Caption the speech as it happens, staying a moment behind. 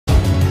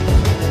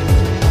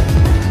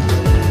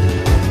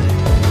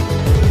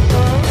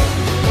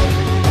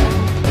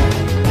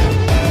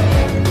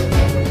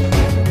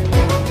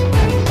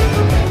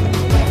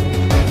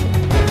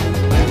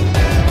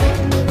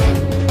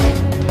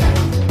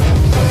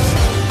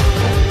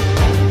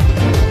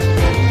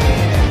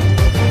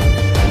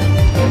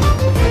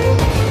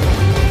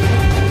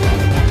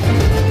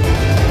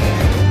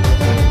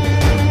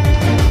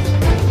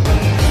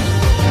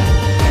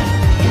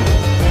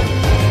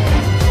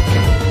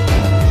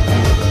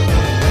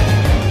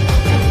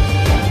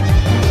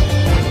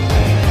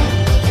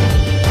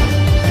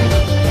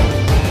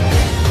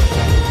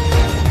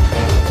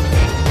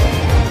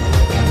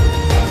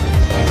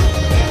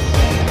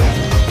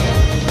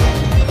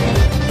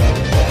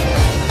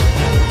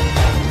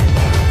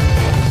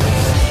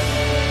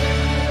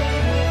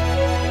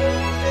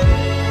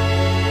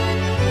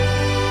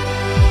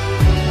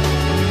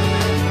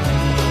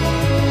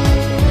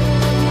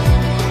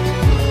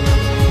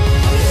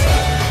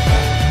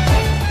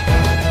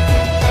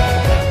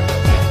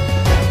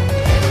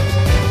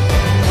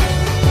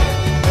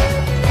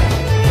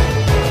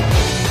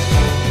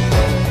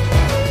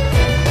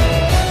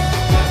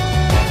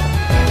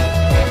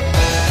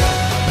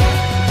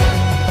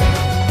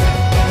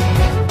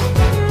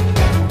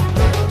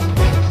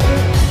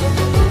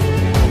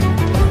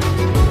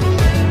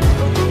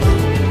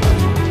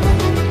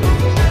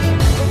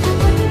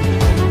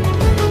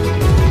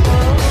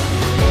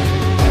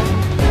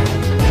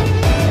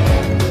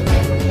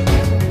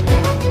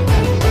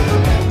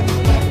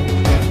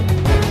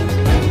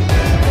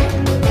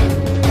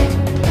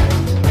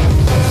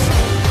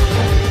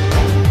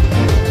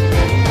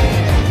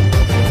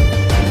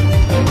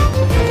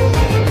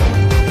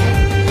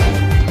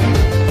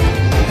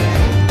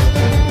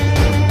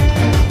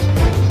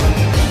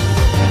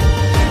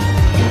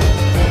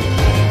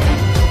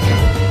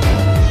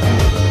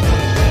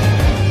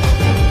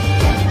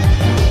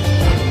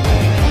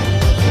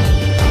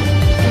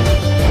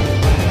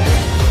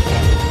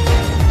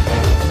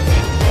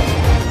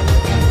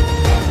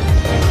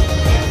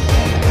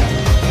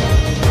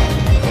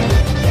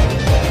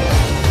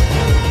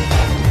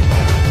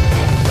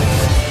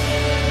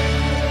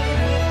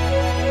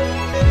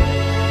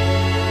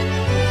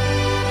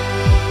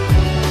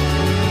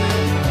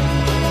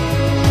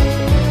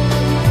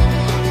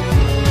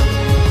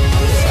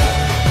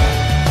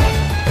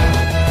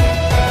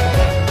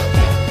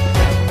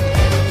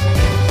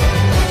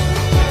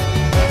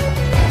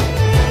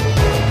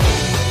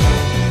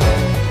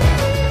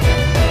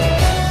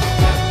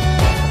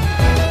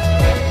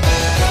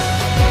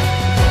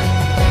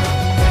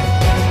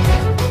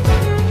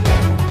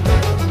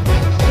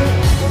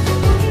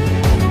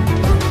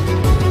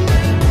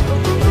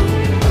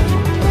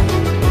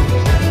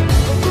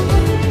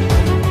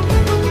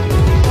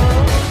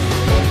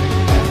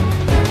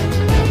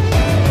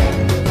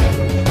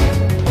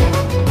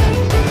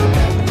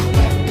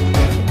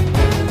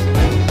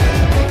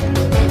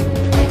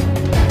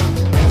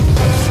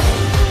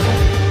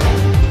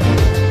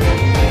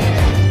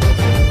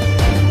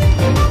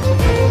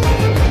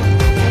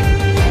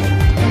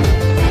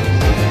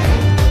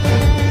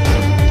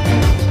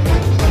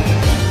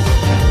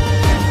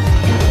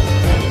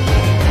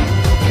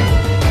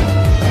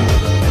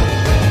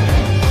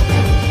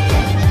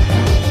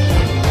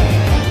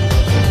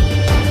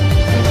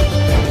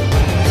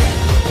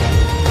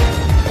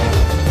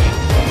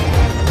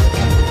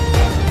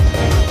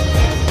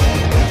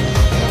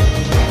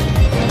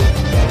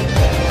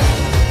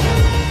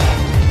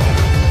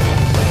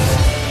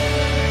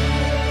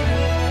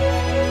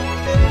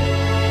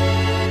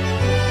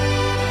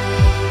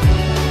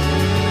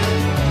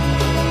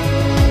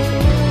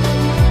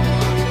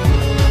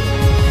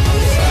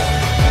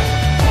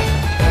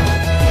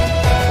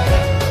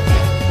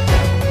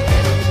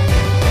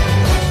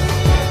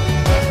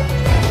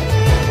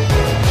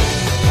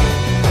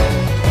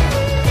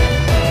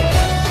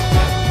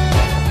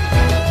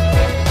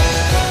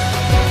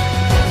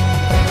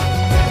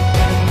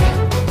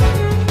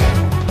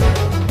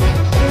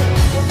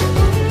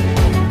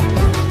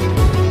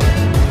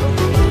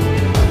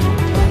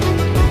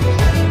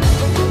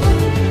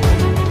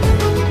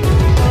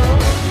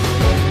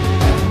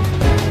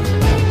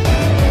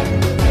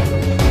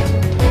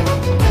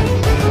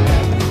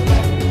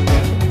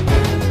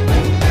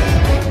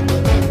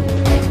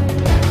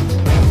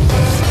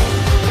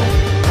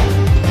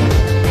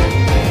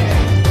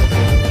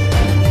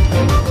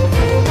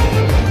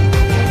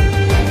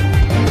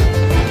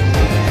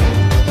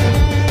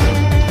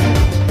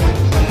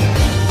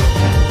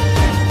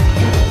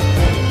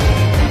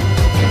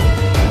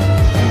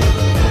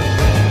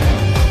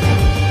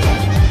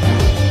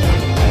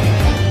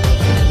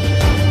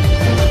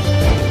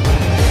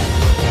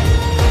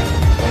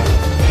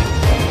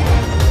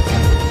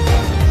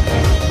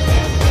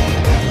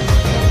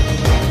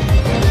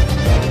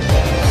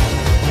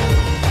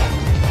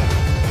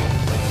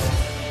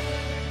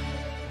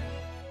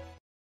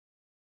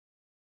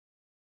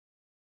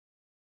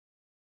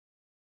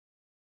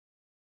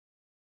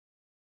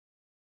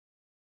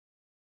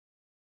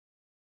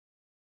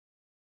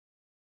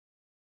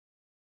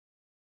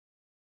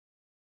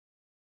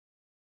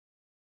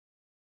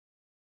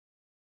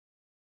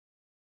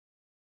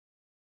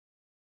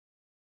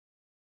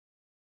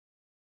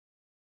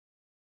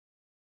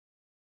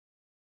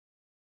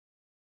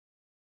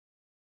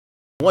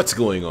What's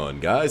going on,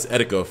 guys?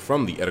 Etika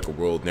from the Etika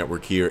World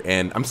Network here,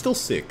 and I'm still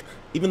sick.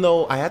 Even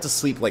though I had to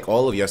sleep like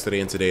all of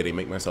yesterday and today to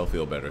make myself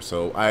feel better.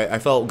 So I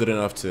felt good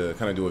enough to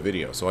kind of do a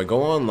video. So I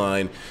go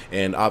online,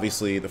 and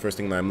obviously the first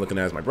thing that I'm looking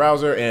at is my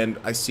browser, and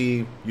I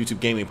see YouTube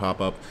Gaming pop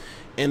up.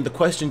 And the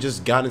question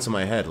just got into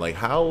my head, like,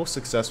 how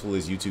successful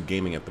is YouTube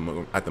Gaming at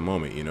the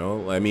moment, you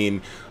know? I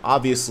mean,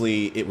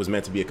 obviously, it was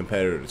meant to be a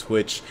competitor to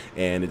Twitch,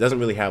 and it doesn't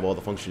really have all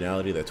the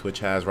functionality that Twitch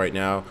has right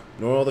now,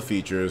 nor all the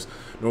features,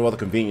 nor all the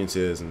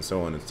conveniences, and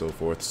so on and so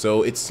forth.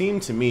 So it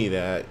seemed to me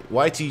that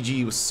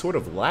YTG was sort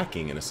of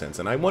lacking in a sense,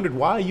 and I wondered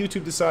why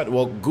YouTube decided,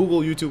 well, Google,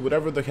 YouTube,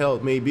 whatever the hell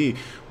it may be,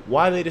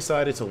 why they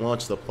decided to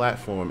launch the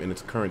platform in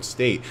its current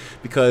state,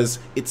 because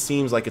it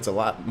seems like it's a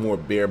lot more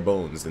bare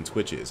bones than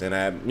Twitch is.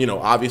 And you know,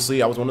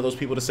 obviously I was one of those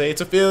people to say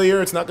it's a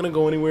failure, it's not going to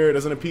go anywhere, it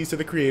doesn't appease to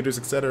the creators,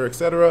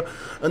 etc.,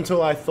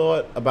 until I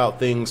thought about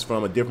things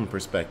from a different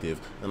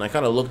perspective, and I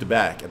kind of looked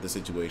back at the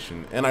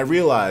situation, and I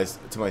realized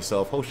to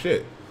myself, oh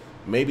shit,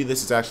 maybe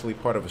this is actually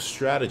part of a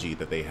strategy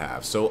that they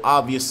have. So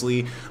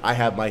obviously I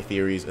have my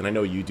theories, and I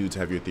know you dudes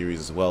have your theories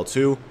as well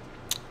too.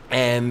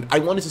 And I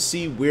wanted to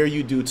see where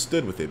you dudes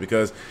stood with it,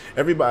 because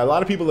a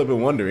lot of people have been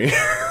wondering.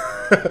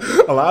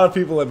 A lot of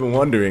people have been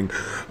wondering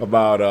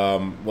about,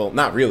 well,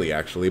 not really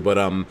actually, but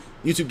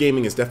YouTube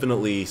Gaming is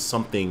definitely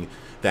something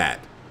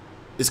that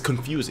is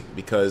confusing,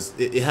 because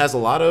it has a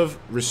lot of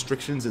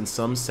restrictions in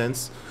some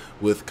sense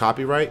with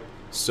copyright.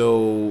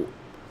 So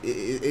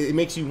it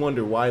makes you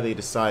wonder why they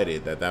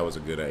decided that that was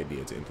a good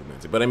idea to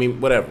implement it. But I mean,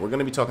 whatever. We're going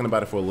to be talking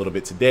about it for a little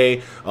bit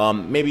today,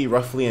 maybe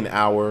roughly an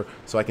hour,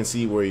 so I can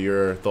see where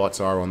your thoughts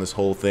are on this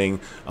whole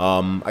thing.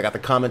 I got the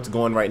comments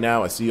going right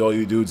now. I see all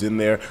you dudes in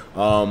there.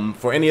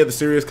 For any of the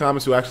serious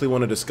comments who actually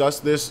want to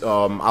discuss this,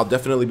 I'll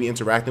definitely be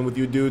interacting with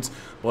you dudes.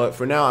 But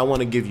for now, I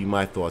want to give you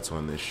my thoughts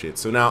on this shit.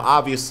 So now,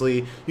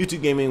 obviously,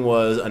 YouTube Gaming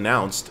was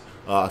announced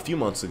a few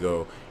months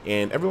ago,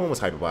 and everyone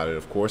was hyped about it,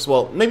 of course.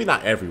 Well, maybe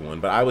not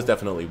everyone, but I was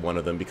definitely one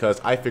of them, because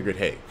I figured,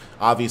 hey,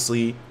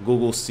 obviously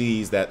Google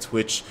sees that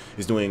Twitch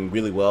is doing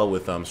really well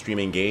with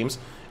streaming games,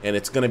 and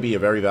it's going to be a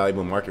very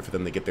valuable market for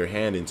them to get their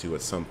hand into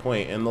at some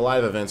point, and the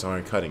live events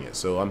aren't cutting it.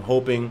 So I'm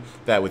hoping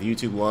that with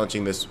YouTube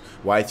launching this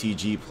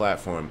YTG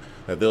platform,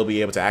 that they'll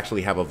be able to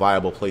actually have a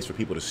viable place for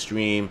people to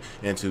stream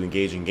and to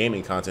engage in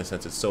gaming content,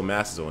 since it's so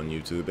massive on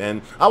YouTube.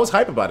 And I was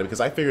hyped about it, because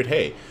I figured,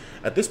 hey,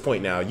 at this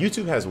point now,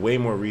 YouTube has way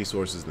more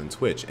resources than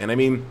Twitch. And I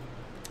mean,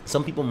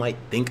 some people might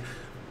think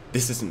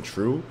this isn't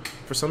true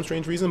for some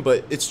strange reason,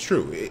 but it's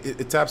true.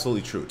 It's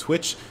absolutely true.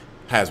 Twitch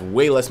has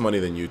way less money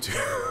than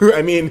YouTube.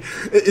 I mean,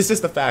 it's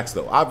just the facts,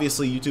 though.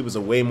 Obviously, YouTube is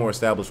a way more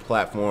established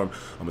platform.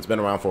 It's been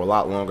around for a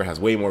lot longer, has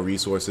way more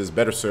resources,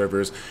 better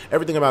servers.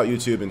 Everything about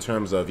YouTube in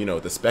terms of, you know,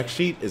 the spec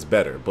sheet is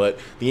better, but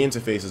the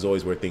interface is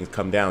always where things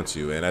come down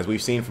to. And as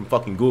we've seen from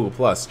fucking Google+,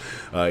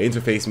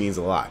 interface means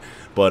a lot.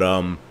 But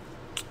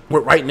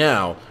right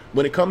now,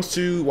 when it comes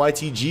to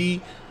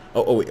YTG,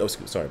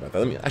 sorry about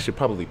that. I should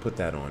probably put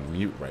that on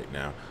mute right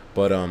now.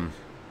 But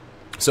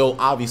so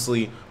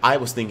obviously, I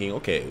was thinking,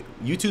 okay,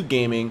 YouTube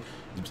Gaming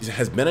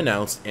has been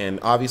announced, and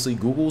obviously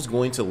Google's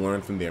going to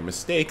learn from their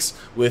mistakes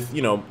with,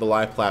 you know, the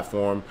live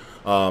platform,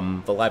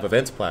 the live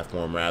events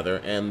platform rather,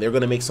 and they're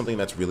going to make something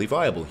that's really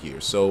viable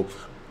here. So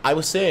I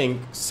was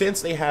saying,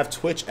 since they have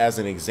Twitch as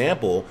an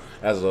example,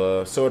 as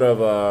a sort of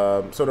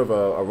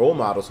a role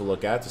model to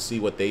look at to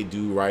see what they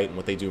do right and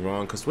what they do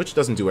wrong, because Twitch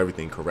doesn't do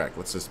everything correct.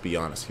 Let's just be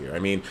honest here. I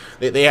mean,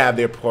 they have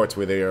their parts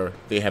where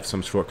they have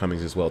some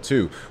shortcomings as well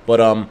too. But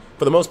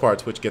for the most part,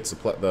 Twitch gets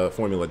the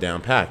formula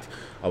down packed.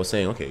 I was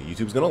saying, okay,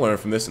 YouTube's going to learn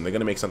from this, and they're going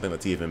to make something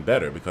that's even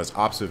better, because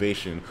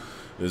observation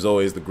is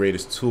always the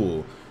greatest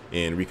tool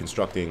in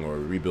reconstructing or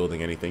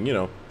rebuilding anything. You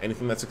know,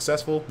 anything that's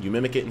successful, you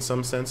mimic it in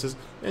some senses,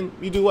 and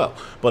you do well.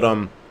 But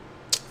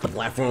the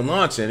platform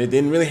launched, and it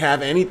didn't really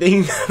have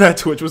anything that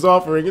Twitch was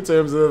offering in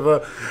terms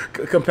of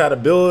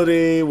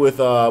compatibility with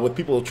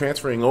people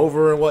transferring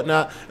over and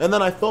whatnot. And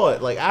then I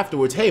thought, like,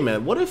 afterwards, hey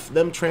man, what if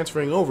them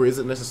transferring over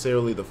isn't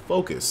necessarily the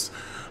focus?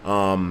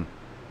 Now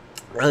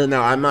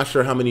I'm not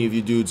sure how many of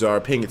you dudes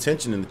are paying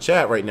attention in the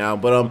chat right now,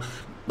 but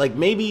like,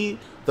 maybe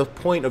the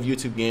point of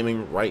YouTube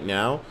Gaming right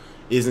now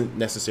isn't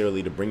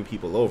necessarily to bring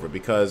people over,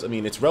 because I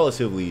mean, it's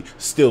relatively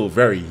still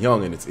very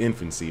young in its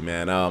infancy,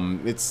 man.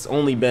 It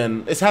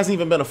hasn't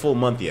even been a full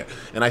month yet,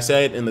 and I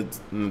said in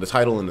the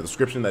title and the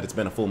description that it's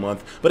been a full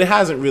month, but it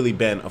hasn't really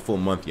been a full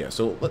month yet.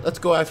 So let's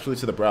go actually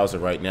to the browser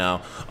right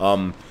now,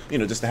 you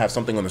know, just to have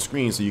something on the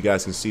screen so you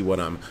guys can see what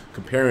I'm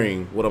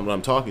comparing, what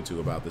I'm talking to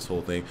about this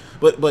whole thing.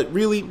 But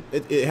really,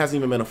 it hasn't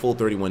even been a full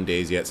 31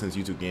 days yet since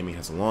YouTube Gaming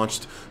has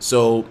launched.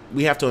 So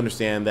we have to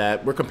understand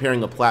that we're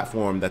comparing a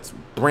platform that's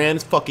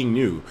brand fucking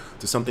new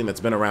to something that's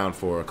been around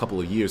for a couple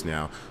of years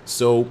now.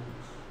 So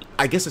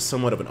I guess it's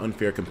somewhat of an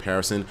unfair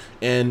comparison.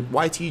 And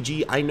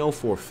YTG, I know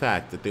for a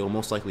fact that they will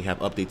most likely have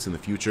updates in the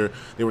future.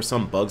 There were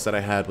some bugs that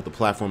I had with the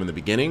platform in the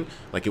beginning,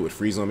 like it would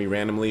freeze on me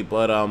randomly,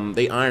 but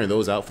they iron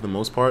those out for the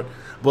most part.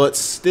 But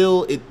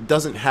still, it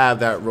doesn't have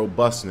that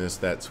robustness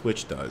that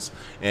Twitch does.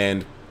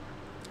 And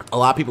a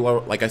lot of people are,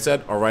 like I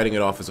said, are writing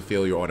it off as a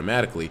failure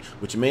automatically,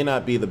 which may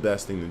not be the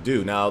best thing to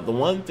do. Now, the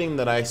one thing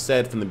that I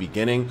said from the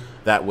beginning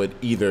that would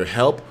either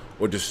help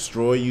or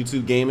destroy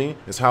YouTube gaming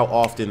is how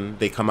often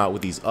they come out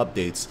with these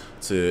updates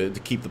to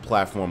keep the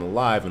platform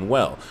alive and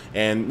well.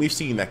 And we've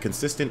seen that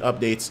consistent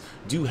updates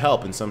do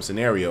help in some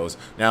scenarios.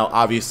 Now,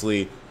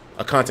 obviously,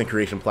 a content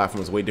creation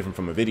platform is way different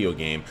from a video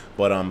game,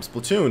 but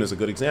Splatoon is a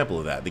good example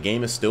of that. The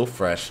game is still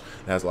fresh.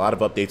 It has a lot of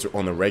updates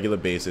on a regular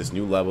basis,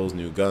 new levels,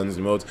 new guns,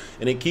 new modes,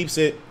 and it keeps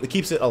it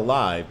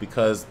alive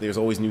because there's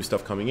always new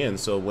stuff coming in.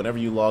 So whenever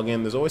you log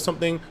in, there's always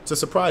something to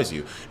surprise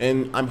you.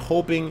 And I'm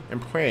hoping and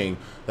praying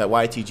that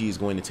YTG is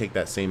going to take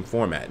that same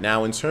format.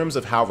 Now, in terms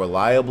of how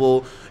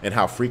reliable and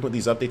how frequent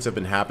these updates have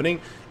been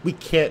happening, we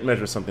can't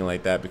measure something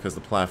like that because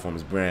the platform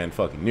is brand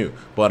fucking new.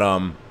 But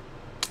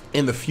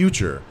in the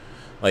future,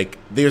 like,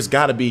 there's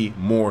got to be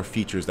more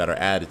features that are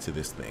added to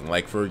this thing.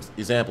 Like, for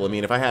example, I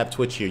mean, if I have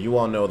Twitch here, you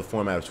all know the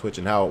format of Twitch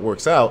and how it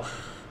works out.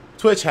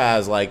 Twitch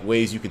has, like,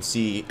 ways you can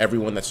see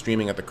everyone that's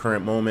streaming at the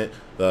current moment,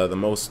 the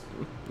most,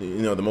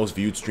 you know, the most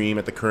viewed stream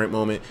at the current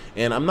moment.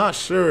 And I'm not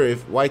sure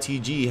if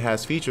YTG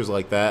has features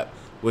like that,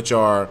 which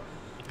are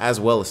as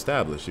well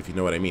established, if you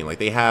know what I mean. Like,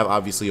 they have,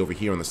 obviously, over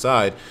here on the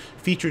side,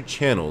 featured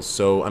channels.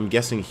 So I'm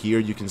guessing here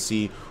you can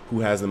see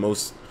who has the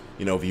most,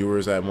 you know,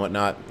 viewers and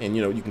whatnot. And,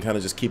 you know, you can kind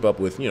of just keep up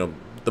with, you know,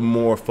 the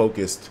more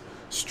focused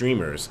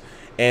streamers,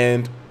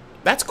 and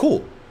that's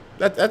cool.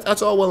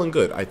 That's all well and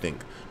good, I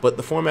think. But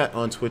the format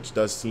on Twitch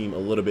does seem a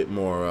little bit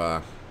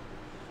more,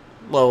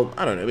 well,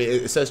 I don't know.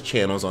 It says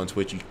channels on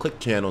Twitch. You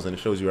click channels and it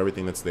shows you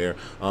everything that's there.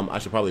 I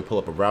should probably pull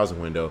up a browser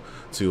window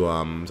to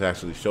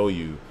actually show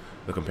you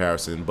the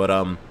comparison.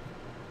 But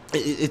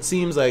it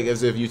seems like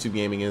as if YouTube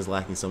gaming is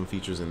lacking some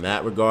features in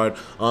that regard.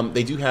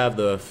 They do have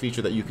the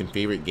feature that you can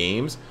favorite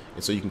games,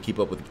 and so you can keep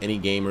up with any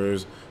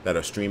gamers that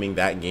are streaming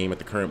that game at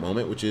the current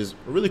moment, which is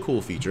a really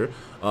cool feature.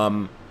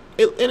 And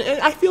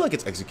I feel like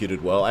it's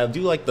executed well. I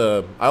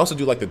also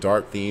do like the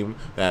dark theme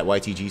that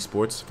YTG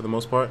sports for the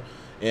most part.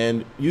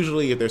 And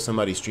usually, if there's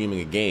somebody streaming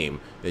a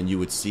game, then you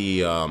would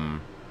see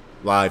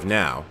Live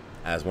Now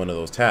as one of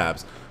those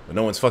tabs. But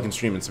no one's fucking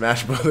streaming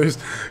Smash Brothers.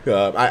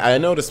 I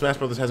know the Smash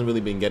Brothers hasn't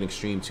really been getting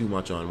streamed too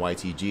much on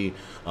YTG.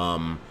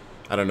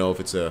 I don't know if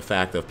it's a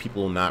fact of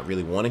people not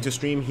really wanting to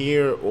stream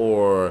here,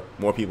 or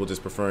more people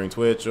just preferring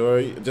Twitch,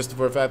 or just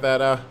for the fact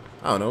that, I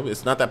don't know,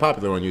 it's not that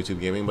popular on YouTube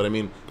gaming. But I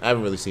mean, I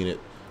haven't really seen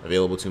it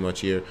available too much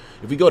here.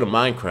 If we go to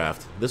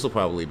Minecraft, this will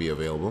probably be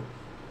available.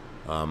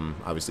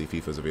 Obviously,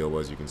 FIFA is available,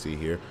 as you can see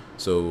here.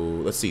 So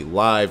let's see,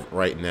 live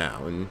right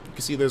now. And you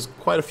can see there's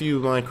quite a few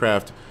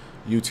Minecraft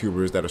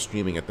YouTubers that are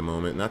streaming at the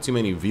moment. Not too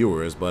many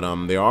viewers, but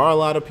there are a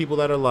lot of people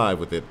that are live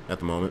with it at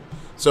the moment.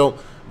 So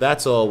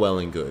that's all well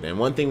and good. And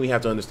one thing we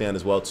have to understand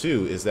as well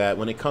too is that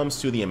when it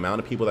comes to the amount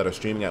of people that are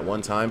streaming at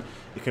one time,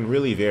 it can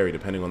really vary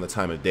depending on the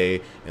time of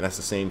day, and that's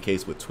the same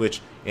case with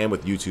Twitch and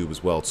with YouTube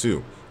as well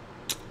too.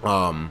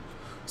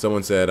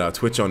 Someone said,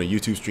 Twitch on a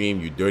YouTube stream,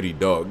 you dirty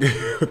dog.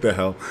 What the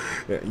hell?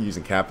 Yeah,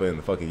 using Kappa in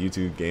the fucking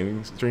YouTube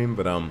gaming stream.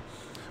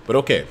 But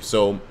okay,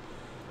 so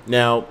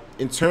now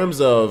in terms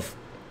of,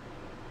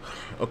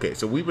 okay,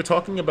 so we were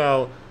talking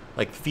about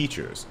like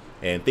features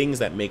and things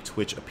that make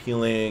Twitch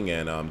appealing,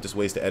 and just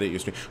ways to edit your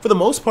stream. For the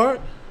most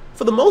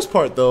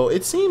part, though,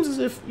 it seems as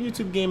if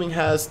YouTube gaming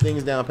has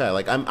things down pat.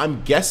 Like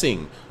I'm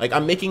guessing, like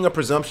I'm making a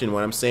presumption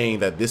when I'm saying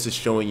that this is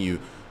showing you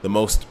the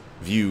most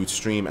viewed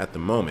stream at the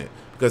moment,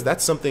 because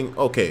that's something.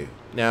 Okay,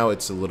 now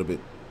it's a little bit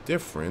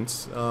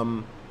different.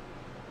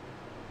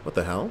 What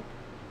the hell?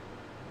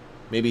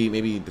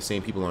 Maybe the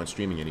same people aren't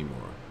streaming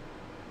anymore.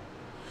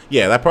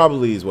 Yeah, that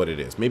probably is what it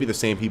is. Maybe the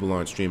same people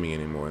aren't streaming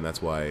anymore, and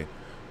that's why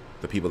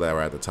the people that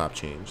were at the top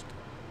changed.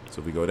 So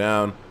if we go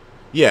down,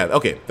 yeah,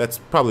 okay, that's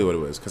probably what it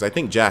was, because I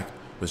think Jack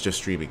was just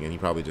streaming, and he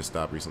probably just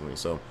stopped recently.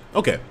 So,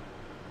 okay.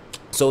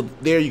 So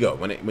there you go.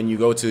 When you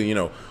go to, you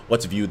know,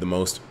 what's viewed the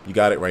most, you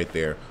got it right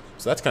there.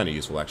 So that's kind of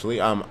useful, actually.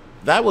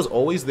 That was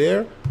always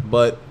there,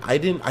 but I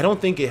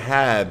don't think it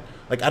had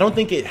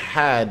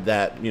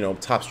that, you know,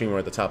 top streamer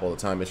at the top all the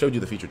time. It showed you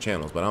the featured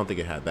channels, but I don't think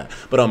it had that.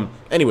 But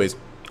anyways,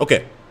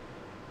 okay.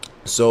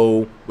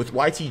 So with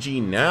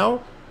YTG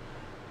now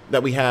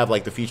that we have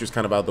like the features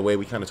kind of out the way,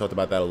 we kind of talked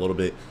about that a little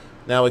bit.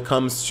 Now it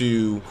comes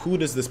to who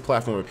does this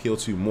platform appeal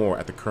to more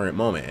at the current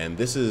moment, and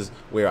this is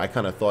where I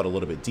kind of thought a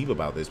little bit deep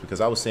about this, because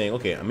I was saying,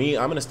 okay,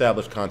 I'm an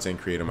established content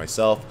creator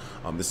myself.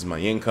 This is my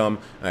income,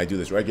 and I do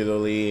this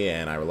regularly,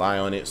 and I rely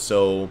on it.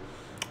 So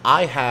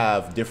I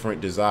have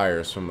different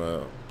desires from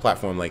a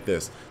platform like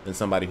this than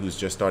somebody who's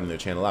just starting their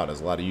channel out,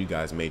 as a lot of you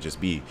guys may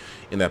just be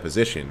in that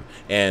position.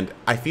 And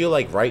I feel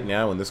like right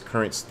now in this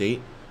current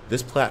state,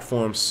 this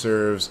platform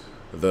serves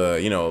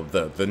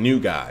the new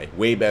guy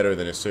way better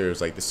than it serves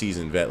like the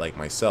seasoned vet like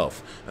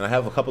myself. And I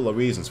have a couple of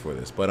reasons for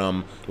this, but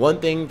one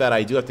thing that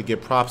I do have to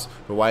give props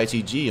for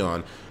YTG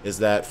on is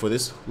that for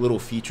this little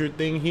featured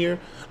thing here,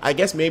 I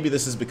guess maybe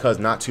this is because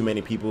not too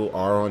many people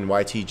are on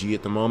YTG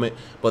at the moment,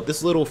 but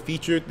this little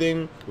featured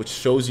thing, which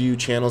shows you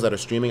channels that are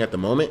streaming at the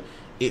moment,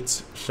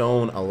 it's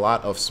shown a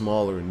lot of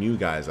smaller new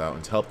guys out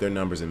and to help their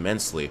numbers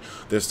immensely.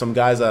 There's some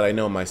guys that I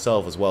know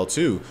myself as well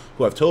too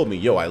who have told me,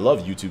 yo, I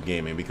love YouTube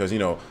gaming because, you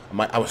know,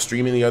 I was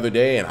streaming the other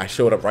day and I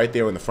showed up right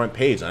there on the front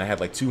page and I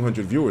had like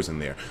 200 viewers in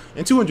there.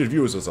 And 200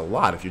 viewers is a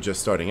lot if you're just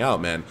starting out,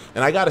 man.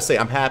 And I gotta say,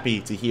 I'm happy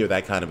to hear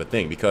that kind of a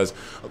thing because,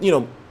 you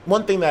know,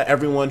 one thing that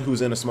everyone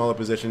who's in a smaller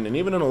position and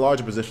even in a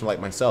larger position like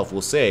myself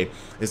will say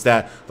is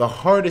that the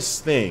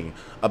hardest thing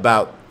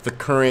about the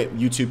current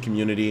YouTube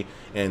community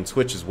and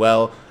Twitch as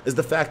well is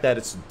the fact that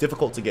it's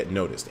difficult to get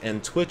noticed.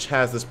 And Twitch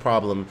has this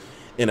problem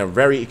in a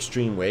very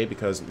extreme way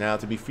because now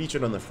to be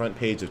featured on the front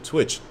page of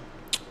Twitch,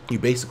 you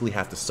basically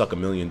have to suck a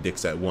million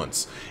dicks at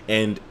once.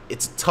 And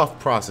it's a tough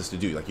process to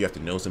do. Like, you have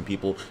to know some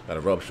people,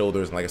 gotta rub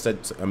shoulders, and like I said,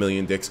 a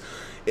million dicks.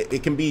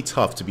 It can be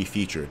tough to be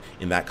featured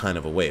in that kind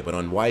of a way. But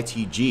on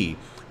YTG,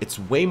 it's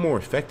way more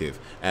effective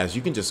as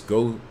you can just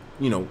go,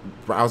 you know,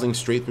 browsing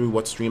straight through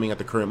what's streaming at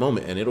the current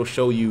moment, and it'll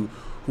show you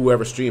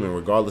whoever's streaming,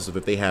 regardless of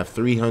if they have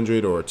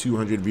 300 or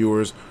 200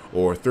 viewers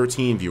or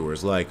 13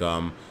 viewers, like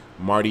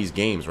Marty's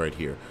Games right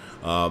here.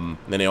 Then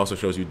it also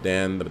shows you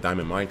Dan, the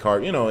Diamond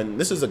Minecart, you know, and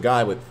this is a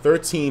guy with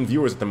 13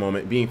 viewers at the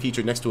moment being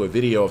featured next to a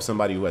video of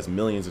somebody who has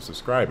millions of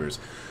subscribers.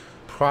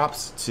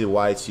 Props to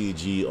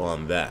YTG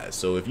on that.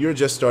 So if you're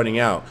just starting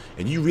out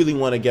and you really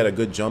want to get a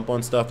good jump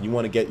on stuff, you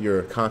want to get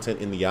your content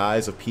in the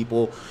eyes of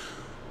people,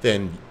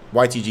 then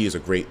YTG is a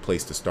great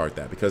place to start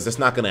that, because that's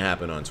not going to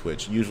happen on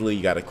Twitch. Usually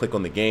you got to click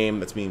on the game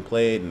that's being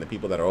played, and the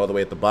people that are all the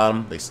way at the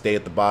bottom, they stay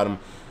at the bottom.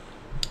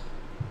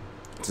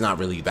 It's not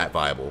really that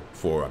viable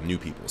for new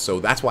people.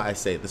 So that's why I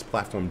say this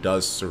platform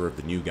does serve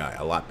the new guy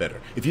a lot better.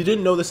 If you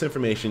didn't know this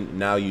information,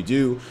 now you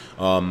do.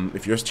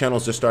 If your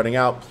channel's just starting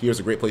out, here's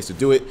a great place to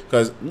do it.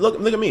 Because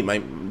look at me.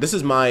 This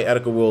is my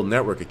Etika World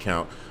Network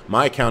account.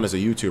 My account is a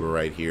YouTuber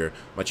right here.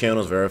 My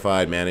channel is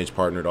verified, managed,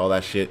 partnered, all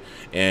that shit.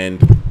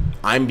 And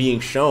I'm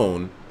being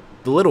shown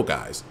the little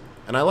guys.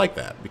 And I like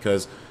that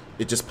because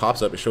it just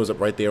pops up, it shows up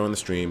right there on the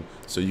stream,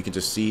 so you can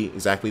just see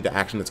exactly the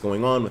action that's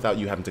going on without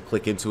you having to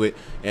click into it.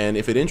 And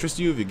if it interests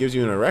you, if it gives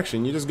you an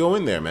erection, you just go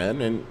in there,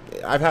 man. And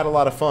I've had a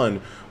lot of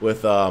fun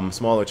with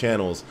smaller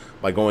channels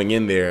by going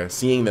in there,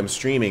 seeing them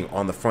streaming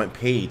on the front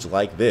page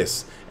like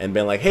this, and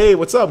being like, hey,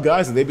 what's up,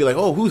 guys? And they'd be like,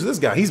 oh, who's this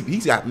guy?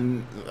 He's got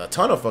a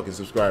ton of fucking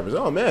subscribers.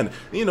 Oh, man.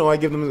 You know, I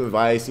give them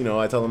advice, you know,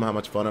 I tell them how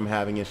much fun I'm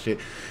having and shit.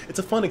 It's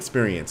a fun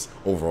experience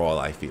overall,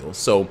 I feel.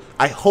 So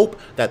I hope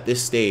that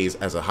this stays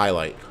as a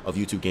highlight of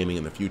YouTube gaming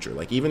in the future.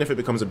 Like, even if it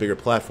becomes a bigger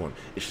platform,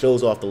 it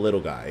shows off the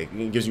little guy.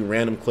 It gives you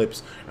random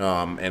clips,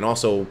 and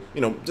also,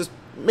 you know, just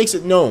makes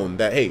it known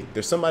that, hey,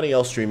 there's somebody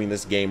else streaming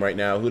this game right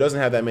now who doesn't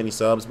have that many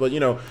subs, but, you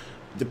know,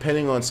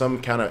 depending on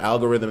some kind of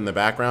algorithm in the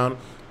background,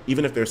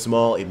 even if they're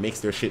small, it makes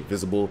their shit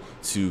visible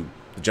to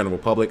the general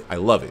public. I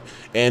love it.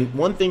 And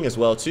one thing as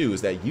well too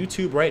is that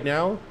YouTube right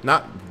now,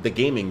 not the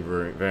gaming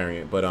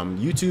variant, but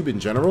YouTube in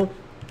general,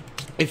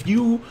 if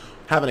you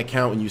have an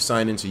account and you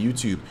sign into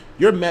YouTube,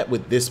 you're met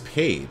with this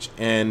page.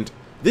 And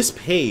this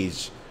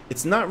page,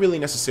 it's not really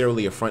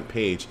necessarily a front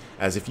page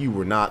as if you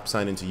were not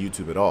signed into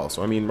YouTube at all.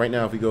 So I mean, right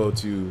now, if we go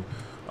to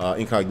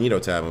incognito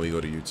tab and we go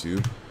to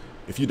YouTube,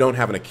 if you don't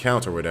have an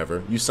account or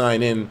whatever, you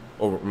sign in,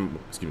 or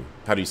excuse me,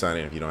 how do you sign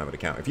in if you don't have an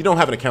account? If you don't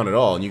have an account at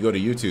all and you go to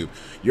YouTube,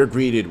 you're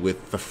greeted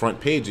with the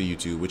front page of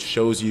YouTube, which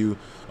shows you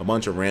a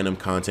bunch of random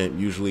content,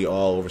 usually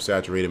all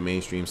oversaturated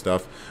mainstream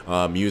stuff,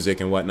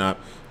 music and whatnot.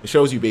 It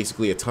shows you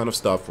basically a ton of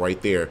stuff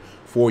right there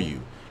for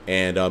you.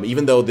 And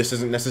even though this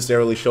isn't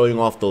necessarily showing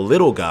off the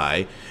little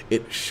guy,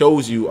 it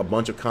shows you a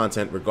bunch of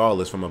content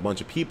regardless from a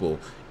bunch of people.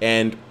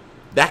 And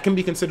that can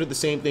be considered the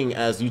same thing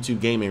as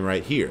YouTube gaming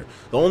right here.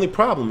 The only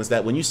problem is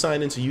that when you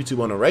sign into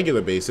YouTube on a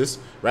regular basis,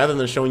 rather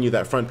than showing you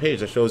that front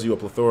page that shows you a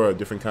plethora of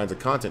different kinds of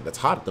content that's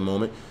hot at the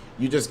moment,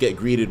 you just get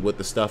greeted with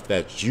the stuff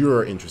that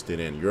you're interested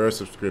in, your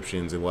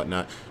subscriptions and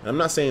whatnot. And I'm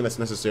not saying that's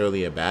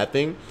necessarily a bad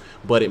thing,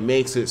 but it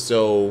makes it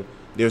so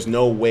there's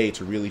no way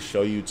to really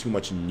show you too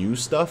much new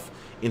stuff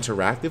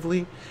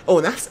interactively. Oh,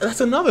 and that's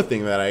another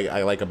thing that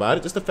I like about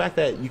it, just the fact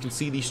that you can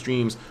see these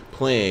streams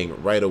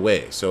playing right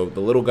away. So the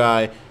little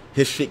guy,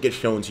 his shit gets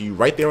shown to you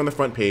right there on the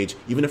front page,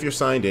 even if you're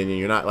signed in and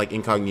you're not like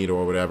incognito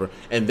or whatever.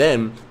 And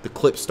then the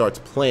clip starts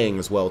playing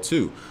as well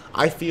too.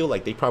 I feel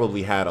like they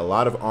probably had a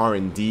lot of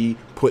R&D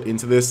put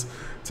into this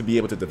to be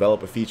able to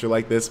develop a feature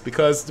like this,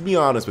 because to be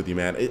honest with you,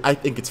 man, I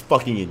think it's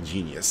fucking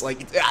ingenious.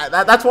 Like,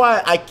 that's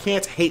why I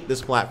can't hate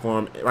this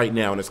platform right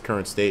now in its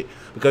current state,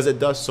 because it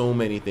does so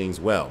many things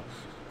well.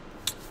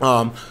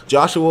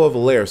 Joshua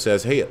Valaire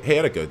says, hey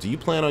Etika, do you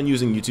plan on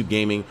using YouTube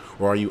gaming,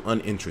 or are you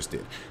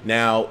uninterested?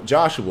 Now,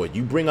 Joshua,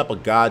 you bring up a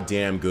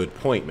goddamn good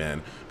point,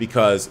 man,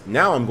 because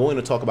now I'm going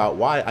to talk about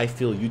why I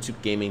feel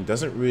YouTube gaming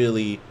doesn't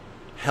really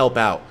help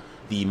out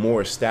the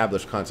more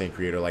established content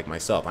creator like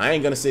myself. I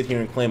ain't gonna sit here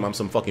and claim I'm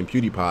some fucking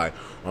PewDiePie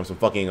or I'm some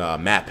fucking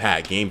Matt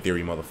Pat game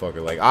theory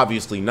motherfucker. Like,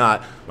 obviously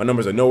not. My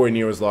numbers are nowhere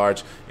near as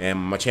large, and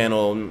my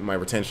channel, my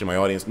retention, my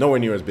audience, nowhere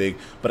near as big.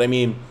 But I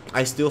mean,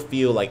 I still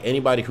feel like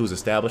anybody who's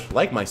established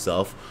like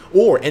myself,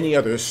 or any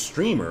other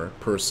streamer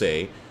per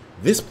se,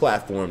 this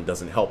platform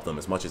doesn't help them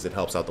as much as it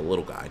helps out the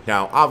little guy.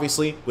 Now,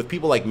 obviously, with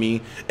people like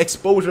me,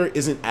 exposure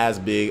isn't as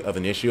big of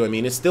an issue. I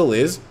mean, it still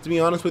is, to be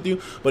honest with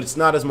you, but it's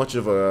not as much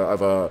of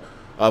a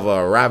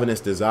ravenous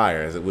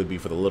desire as it would be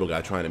for the little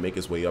guy trying to make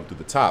his way up to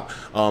the top.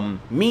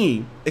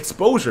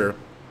 Exposure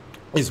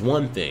is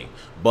one thing,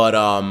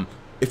 but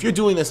if you're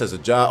doing this as a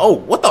job, oh,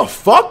 what the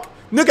fuck?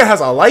 Nigga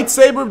has a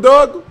lightsaber,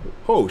 dog?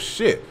 Oh,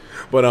 shit.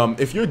 But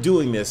if you're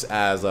doing this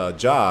as a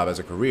job, as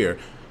a career,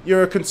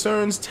 your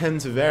concerns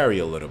tend to vary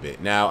a little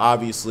bit. Now,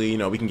 obviously, you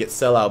know, we can get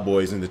sellout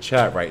boys in the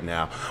chat right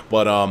now,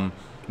 but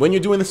when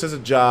you're doing this as a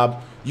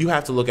job, you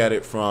have to look at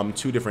it from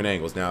two different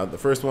angles. Now, the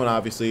first one,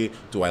 obviously,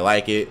 do I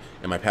like it?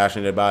 Am I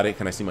passionate about it?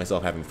 Can I see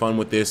myself having fun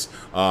with this?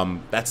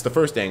 That's the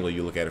first angle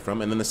you look at it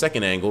from. And then the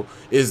second angle,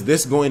 is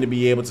this going to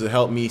be able to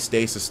help me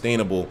stay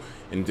sustainable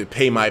and to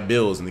pay my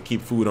bills and to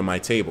keep food on my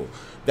table?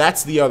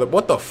 That's the other.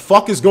 What the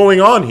fuck is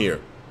going on here?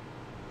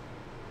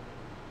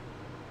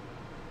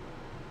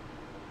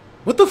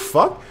 What the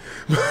fuck?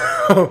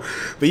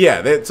 But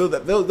yeah, that's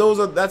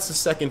the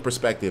second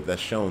perspective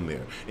that's shown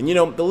there. And you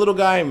know, the little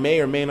guy may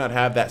or may not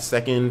have that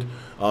second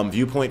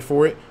viewpoint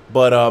for it,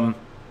 but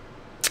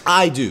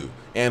I do.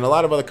 And a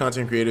lot of other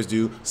content creators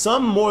do,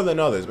 some more than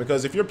others,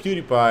 because if you're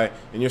PewDiePie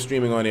and you're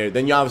streaming on here,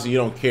 then you obviously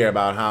don't care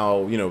about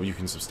how, you know, you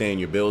can sustain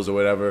your bills or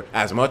whatever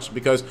as much,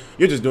 because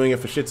you're just doing it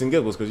for shits and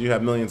giggles because you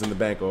have millions in the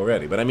bank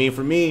already. But I mean,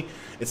 for me,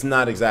 it's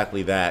not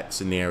exactly that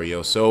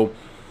scenario. So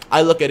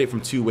I look at it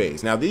from two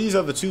ways. Now, these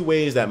are the two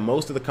ways that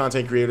most of the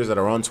content creators that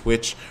are on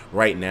Twitch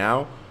right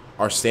now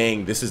are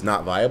saying this is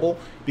not viable,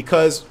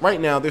 because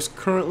right now there's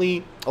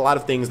currently a lot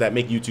of things that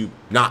make YouTube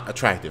not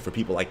attractive for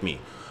people like me.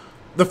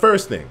 The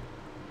first thing,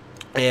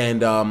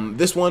 and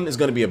this one is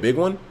going to be a big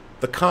one,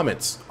 the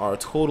comments are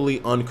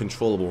totally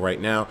uncontrollable right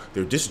now.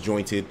 They're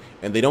disjointed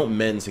and they don't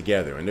mend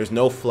together, and there's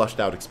no flushed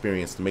out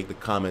experience to make the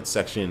comment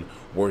section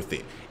worth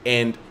it.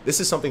 And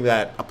this is something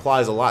that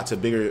applies a lot to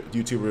bigger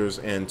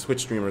YouTubers and Twitch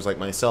streamers like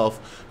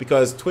myself,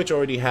 because Twitch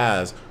already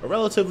has a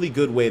relatively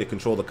good way to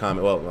control the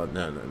comment. Well,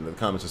 no, the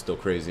comments are still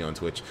crazy on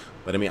Twitch,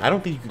 but I mean, I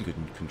don't think you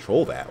can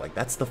control that. Like,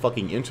 that's the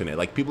fucking internet.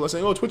 Like, people are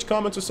saying, oh, Twitch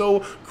comments are so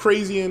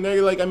crazy, and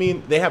they're like, I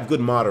mean, they have good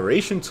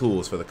moderation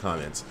tools for the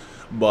comments,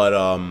 but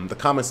the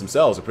comments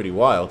themselves are pretty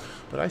wild.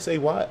 But I say,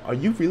 why are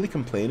you really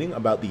complaining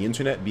about the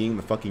internet being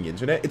the fucking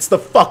internet? It's the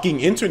fucking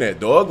internet,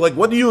 dog. Like,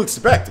 what do you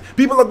expect?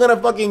 People are gonna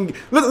fucking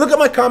look at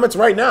my comments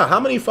right now. How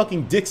many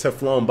fucking dicks have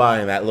flown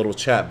by in that little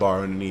chat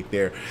bar underneath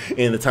there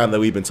in the time that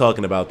we've been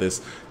talking about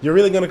this? You're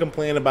really gonna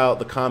complain about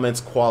the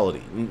comments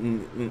quality?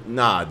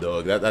 Nah,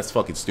 dog. That's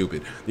fucking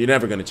stupid. You're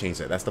never gonna change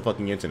that. That's the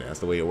fucking internet. That's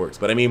the way it works.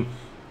 But I mean,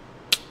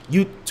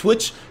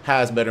 Twitch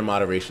has better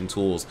moderation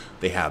tools.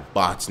 They have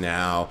bots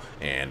now,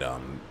 and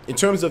in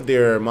terms of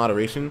their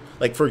moderation,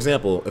 like, for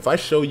example, if I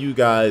show you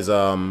guys,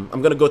 I'm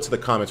gonna go to the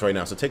comments right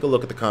now, so take a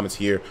look at the comments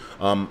here.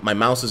 My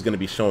mouse is gonna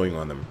be showing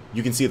on them.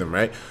 You can see them,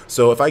 right?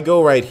 So if I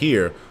go right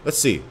here, let's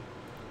see,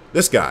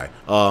 this guy,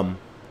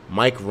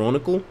 Mike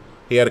Ronicle.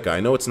 Hey Etika, I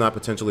know it's not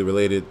potentially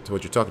related to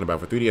what you're talking about.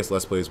 For 3DS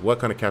Let's Plays, what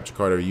kind of capture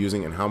card are you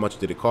using, and how much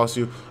did it cost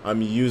you? For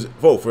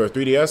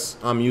 3DS,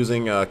 I'm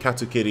using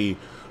Katsu Kitty.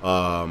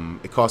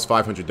 It cost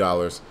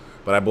 $500,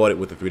 but I bought it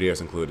with the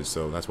 3DS included,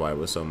 so that's why it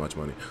was so much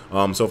money.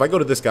 So if I go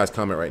to this guy's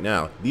comment right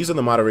now, these are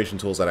the moderation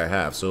tools that I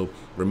have. So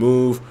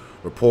remove,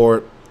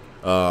 report,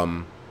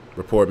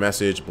 report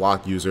message,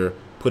 block user,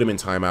 put him in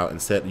timeout, and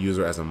set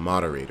user as a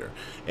moderator.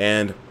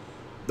 And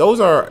those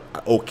are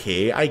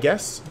okay, I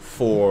guess,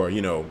 for,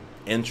 you know,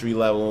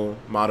 entry-level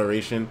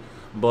moderation,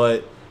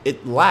 but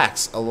it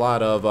lacks a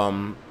lot of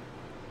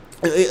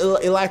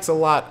it lacks a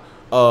lot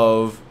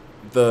of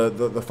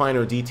the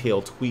finer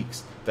detail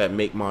tweaks that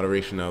make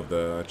moderation of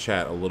the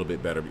chat a little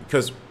bit better.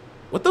 Because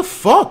what the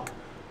fuck,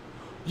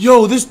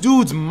 yo, this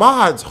dude's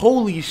mods,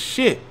 holy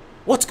shit,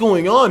 what's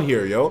going on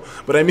here, yo?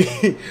 But I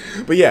mean,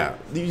 but yeah,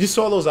 you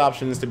saw those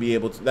options to be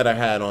able to, that I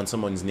had on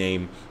someone's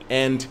name,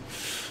 and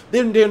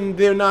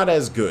they're not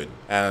as good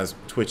as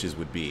Twitch's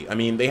would be. I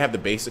mean, they have the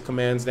basic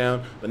commands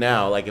down, but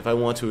now, like, if I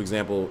want to,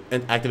 example,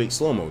 activate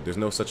slow mode, there's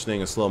no such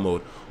thing as slow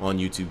mode on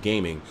YouTube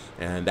Gaming,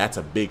 and that's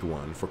a big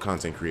one for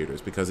content creators,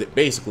 because it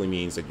basically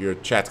means that your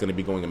chat's going to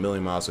be going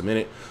 1,000,000 miles a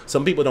minute.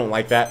 Some people don't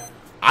like that.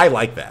 I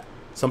like that.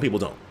 Some people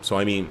don't. So,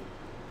 I mean,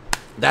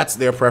 that's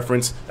their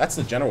preference. That's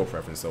the general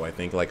preference, though, I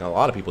think. Like, a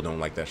lot of people don't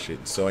like that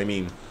shit. So, I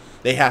mean,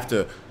 they have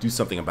to do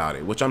something about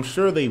it, which I'm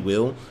sure they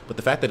will, but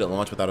the fact that it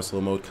launched without a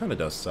slow mode kind of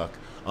does suck.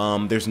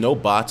 There's no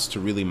bots to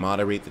really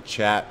moderate the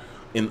chat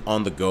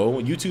on the go.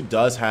 YouTube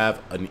does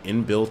have an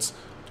inbuilt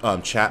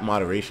chat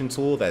moderation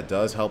tool that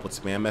does help with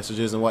spam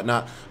messages and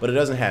whatnot, but it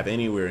doesn't have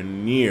anywhere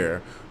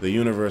near the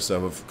universe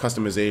of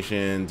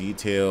customization,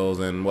 details,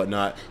 and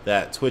whatnot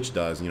that Twitch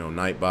does, you know,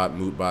 Nightbot,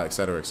 Mootbot,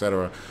 etc.,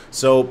 etc.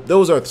 So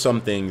those are some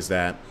things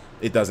that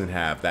it doesn't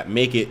have that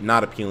make it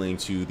not appealing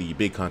to the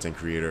big content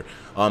creator.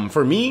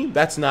 For me,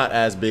 that's not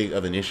as big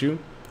of an issue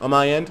on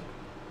my end.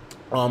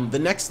 The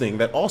next thing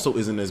that also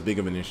isn't as big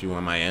of an issue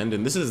on my end,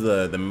 and this is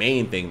the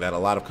main thing that a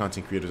lot of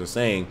content creators are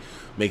saying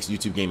makes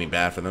YouTube gaming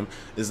bad for them,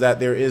 is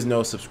that there is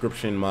no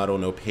subscription model,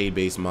 no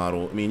paid-based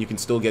model. I mean, you can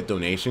still get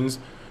donations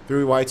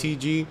through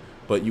YTG,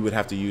 but you would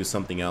have to use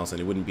something else, and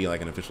it wouldn't be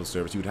like an official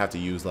service. You would have to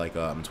use like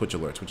Twitch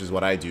alerts, which is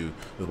what I do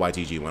with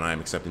YTG when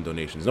I'm accepting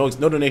donations. No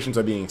donations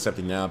are being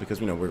accepted now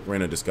because we're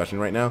in a discussion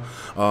right now.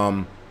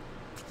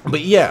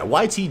 But yeah,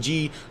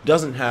 YTG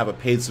doesn't have a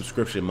paid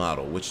subscription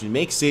model, which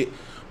makes it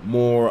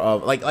more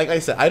of like I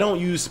said, I don't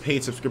use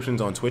paid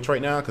subscriptions on Twitch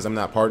right now because I'm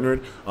not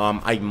partnered.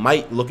 I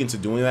might look into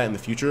doing that in the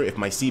future if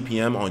my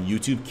CPM on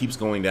YouTube keeps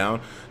going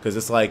down, because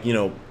it's like,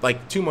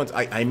 like 2 months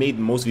I made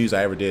the most views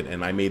I ever did,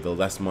 and I made the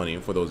less money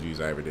for those views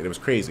I ever did. It was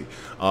crazy.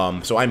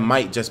 So I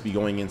might just be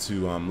going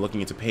into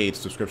looking into paid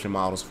subscription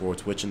models for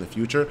Twitch in the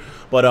future,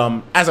 but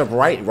as of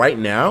right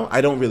now, I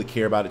don't really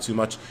care about it too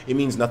much. It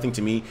means nothing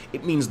to me.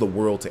 It means the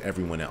world to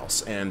everyone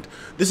else, and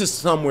this is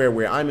somewhere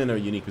where I'm in a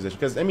unique position,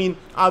 because I mean,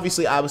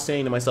 obviously I was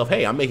saying to myself,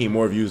 hey, I'm making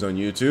more views on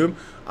YouTube.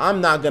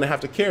 I'm not going to have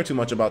to care too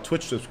much about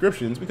Twitch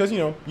subscriptions because,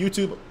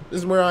 YouTube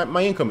is where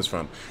my income is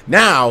from.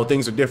 Now,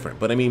 things are different.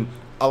 But, I mean,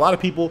 a lot of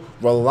people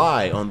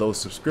rely on those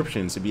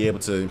subscriptions to be able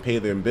to pay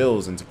their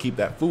bills and to keep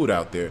that food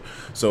out there.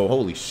 So,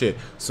 holy shit.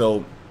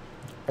 So,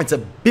 it's a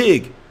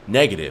big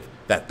negative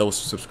that those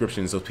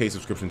paid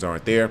subscriptions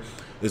aren't there.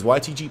 Is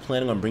YTG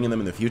planning on bringing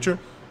them in the future?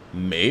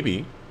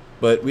 Maybe.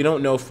 But we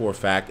don't know for a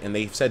fact, and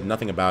they've said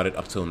nothing about it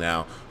up till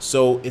now.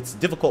 So it's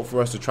difficult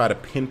for us to try to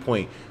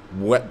pinpoint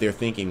what their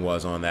thinking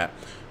was on that.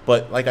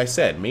 But like I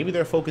said, maybe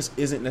their focus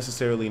isn't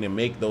necessarily to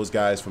make those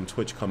guys from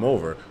Twitch come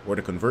over or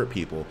to convert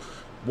people.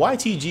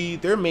 YTG,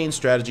 their main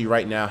strategy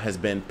right now has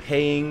been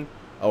paying,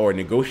 or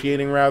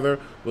negotiating rather,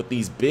 with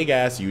these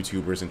big-ass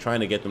YouTubers and trying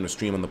to get them to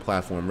stream on the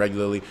platform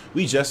regularly.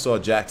 We just saw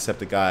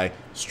Jacksepticeye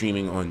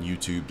streaming on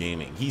YouTube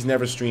Gaming. He's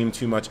never streamed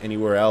too much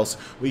anywhere else.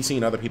 We've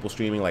seen other people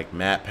streaming like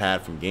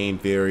MatPat from Game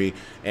Theory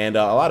and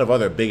a lot of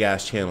other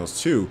big-ass channels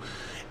too.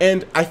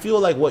 And I feel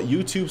like what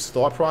YouTube's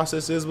thought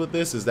process is with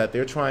this is that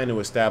they're trying to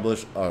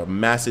establish a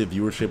massive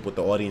viewership with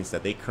the audience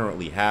that they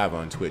currently have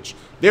on Twitch.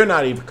 They're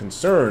not even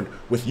concerned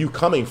with you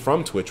coming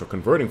from Twitch or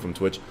converting from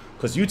Twitch,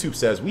 because YouTube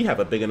says we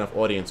have a big enough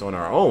audience on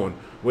our own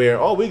where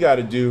all we got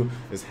to do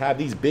is have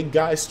these big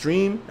guys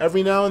stream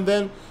every now and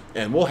then,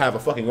 and we'll have a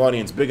fucking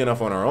audience big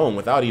enough on our own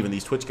without even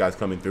these Twitch guys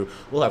coming through.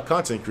 We'll have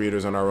content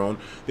creators on our own.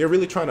 They're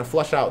really trying to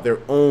flush out their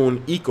own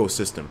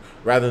ecosystem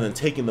rather than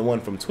taking the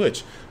one from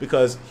Twitch,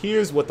 because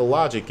here's what the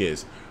logic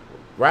is.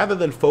 Rather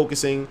than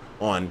focusing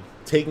on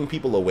taking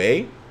people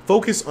away,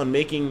 focus on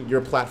making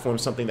your platform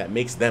something that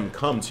makes them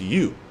come to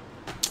you.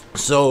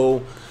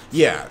 So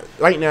yeah,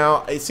 right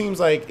now it seems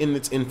like in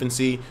its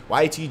infancy,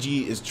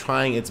 YTG is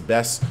trying its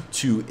best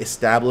to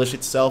establish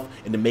itself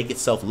and to make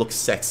itself look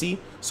sexy,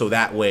 so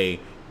that way,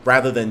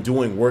 rather than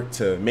doing work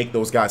to make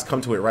those guys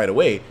come to it right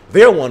away,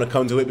 they'll want to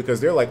come to it because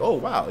they're like, oh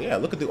wow, yeah,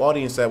 look at the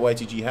audience that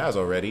YTG has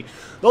already.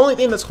 The only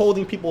thing that's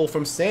holding people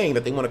from saying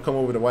that they want to come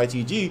over to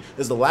YTG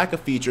is the lack of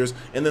features.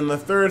 And then the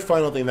third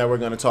final thing that we're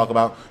going to talk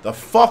about, the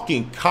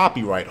fucking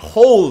copyright.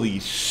 Holy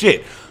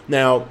shit.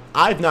 Now,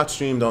 I've not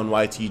streamed on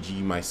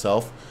YTG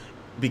myself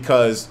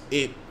because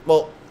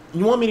well, do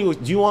you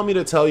want me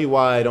to tell you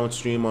why I don't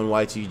stream on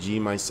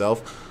YTG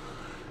myself?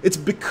 It's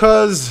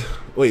because,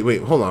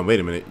 wait, hold on, wait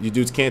a minute. You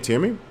dudes can't hear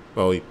me?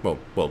 Well,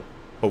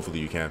 hopefully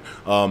you can.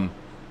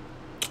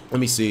 Let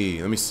me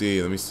see.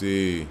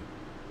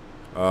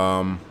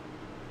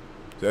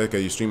 Okay,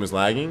 your stream is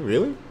lagging?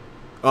 Really?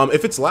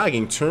 If it's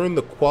lagging, turn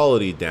the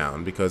quality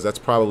down, because that's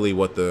probably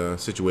what the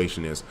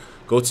situation is.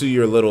 Go to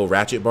your little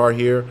ratchet bar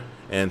here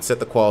and set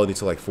the quality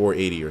to like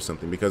 480 or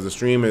something, because the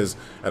stream is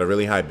at a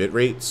really high bit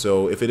rate.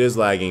 So if it is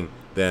lagging,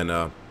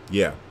 then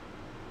yeah,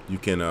 you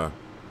can.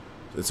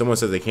 Someone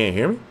says they can't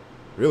hear me?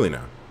 Really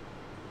now?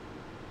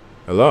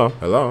 Hello?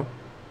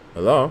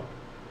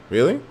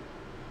 Really?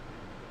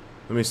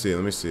 Let me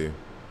see.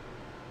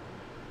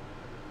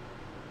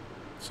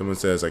 Someone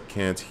says I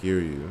can't hear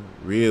you.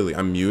 Really?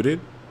 I'm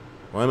muted?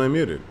 Why am I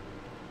muted?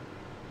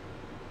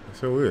 That's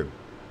so weird.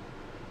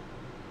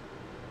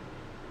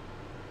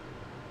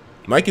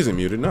 Mic isn't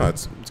muted. No,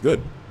 it's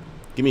good.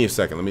 Give me a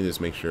second. Let me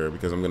just make sure,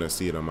 because I'm going to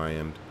see it on my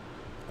end.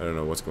 I don't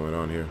know what's going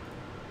on here.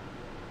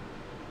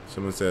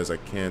 Someone says I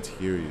can't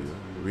hear you.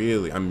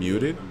 Really? I'm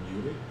muted?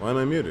 Why am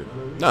I muted?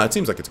 No, it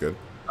seems like it's good.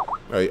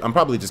 Alright, I'm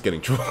probably just getting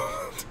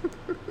trolled.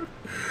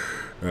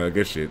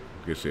 Good shit.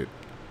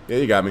 Yeah,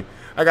 you got me.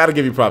 I gotta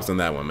give you props on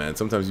that one, man.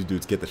 Sometimes you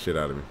dudes get the shit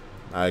out of me.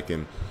 I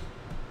can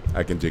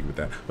jig with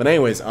that. But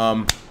anyways,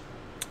 now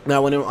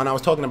when I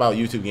was talking about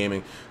YouTube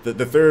gaming,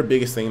 the third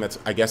biggest thing that's,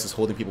 I guess, is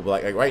holding people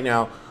back, like right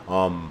now,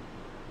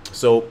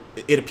 so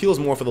it appeals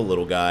more for the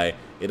little guy.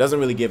 It doesn't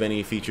really give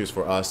any features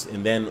for us.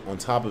 And then on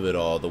top of it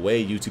all, the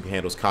way YouTube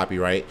handles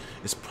copyright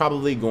is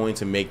probably going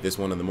to make this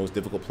one of the most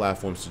difficult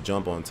platforms to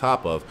jump on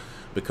top of,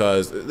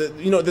 because,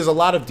 there's a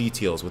lot of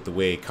details with the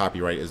way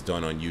copyright is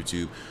done on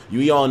YouTube.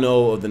 You all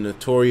know of the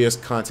notorious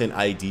content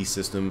ID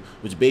system,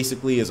 which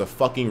basically is a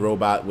fucking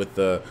robot with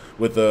the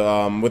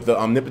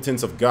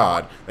omnipotence of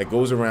God that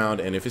goes around,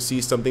 and if it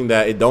sees something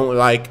that it don't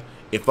like,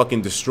 it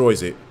fucking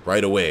destroys it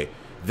right away.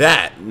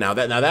 Now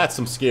that's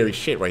some scary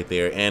shit right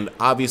there. And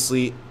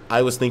obviously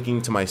I was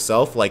thinking to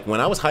myself, like when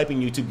I was hyping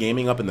YouTube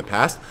gaming up in the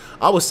past,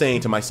 I was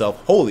saying to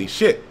myself, holy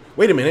shit,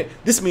 wait a minute,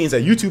 this means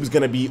that YouTube is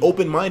going to be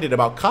open-minded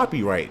about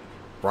copyright,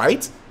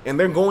 right? And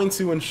they're going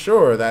to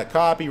ensure that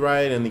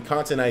copyright and the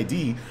content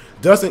ID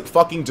doesn't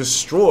fucking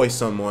destroy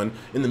someone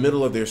in the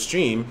middle of their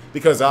stream,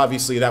 because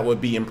obviously that would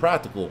be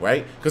impractical,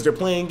 right? Because they're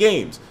playing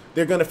games.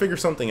 They're going to figure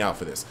something out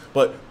for this.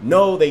 But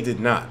no, they did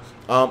not.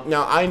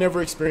 Now, I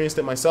never experienced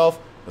it myself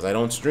because I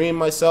don't stream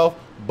myself,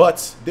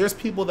 but there's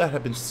people that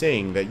have been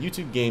saying that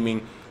YouTube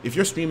gaming, if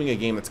you're streaming a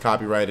game that's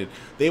copyrighted,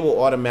 they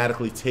will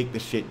automatically take the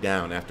shit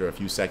down after a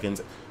few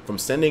seconds from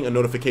sending a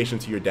notification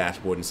to your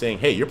dashboard and saying,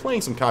 hey, you're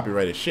playing some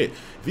copyrighted shit.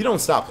 If you don't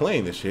stop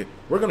playing this shit,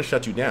 we're going to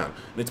shut you down.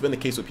 And it's been the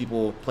case with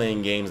people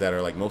playing games that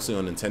are like mostly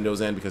on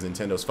Nintendo's end, because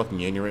Nintendo's fucking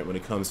ignorant when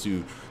it comes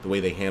to the way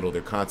they handle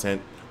their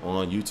content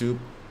on YouTube.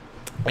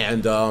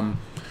 And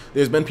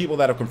there's been people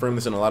that have confirmed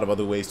this in a lot of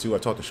other ways too. I've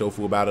talked to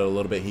Shofu about it a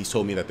little bit. He's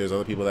told me that there's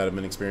other people that have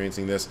been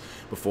experiencing this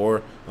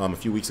before, a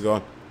few weeks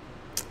ago.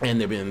 And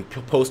there have been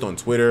posts on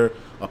Twitter,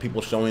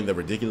 people showing the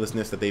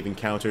ridiculousness that they've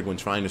encountered when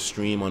trying to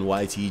stream on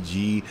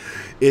YTG.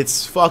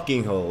 It's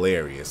fucking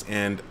hilarious.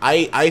 And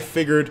I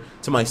figured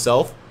to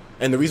myself,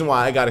 and the reason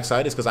why I got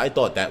excited is because I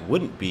thought that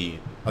wouldn't be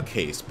a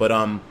case. But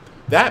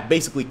that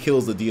basically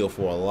kills the deal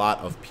for a lot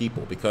of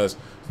people, because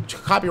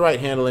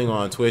copyright handling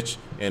on Twitch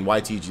and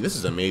YTG, this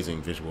is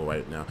amazing visual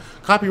right now.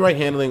 Copyright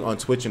handling on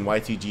Twitch and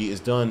YTG is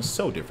done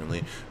so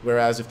differently.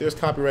 Whereas if there's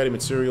copyrighted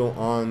material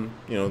on,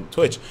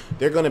 Twitch,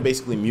 they're going to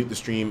basically mute the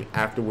stream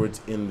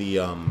afterwards in the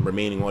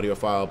remaining audio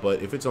file.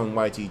 But if it's on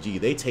YTG,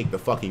 they take the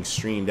fucking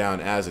stream down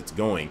as it's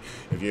going.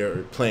 If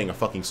you're playing a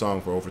fucking song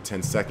for over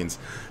 10 seconds,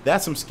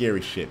 that's some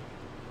scary shit.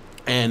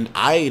 And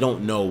I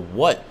don't know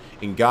what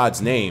in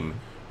God's name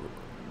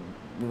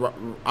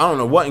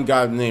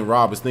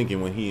Rob was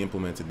thinking when he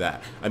implemented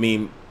that. I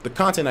mean, the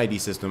content ID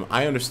system,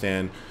 I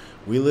understand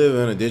we live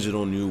in a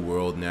digital new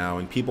world now,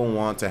 and people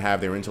want to have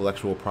their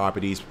intellectual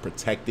properties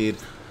protected.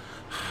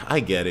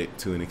 I get it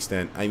to an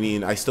extent. I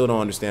mean, I still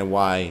don't understand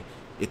why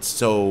it's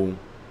so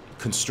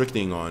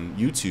constricting on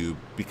YouTube,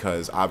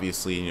 because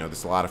obviously,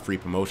 there's a lot of free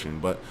promotion,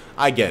 but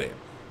I get it.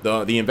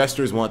 The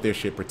investors want their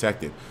shit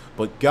protected.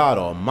 But God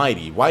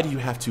almighty, why do you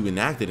have to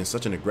enact it in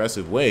such an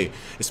aggressive way?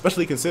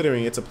 Especially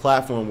considering it's a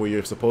platform where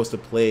you're supposed to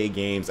play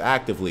games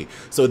actively.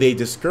 So they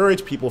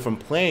discourage people from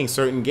playing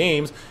certain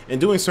games and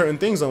doing certain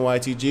things on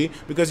YTG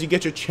because you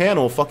get your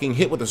channel fucking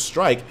hit with a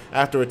strike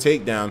after a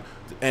takedown.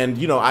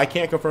 And, I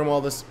can't confirm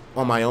all this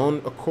on my own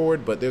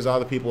accord, but there's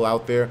other people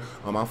out there.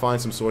 I'll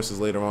find some sources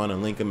later on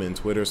and link them in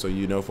Twitter, so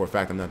for a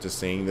fact I'm not just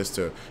saying this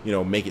to,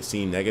 make it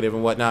seem negative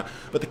and whatnot.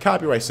 But the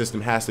copyright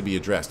system has to be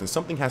addressed, and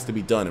something has to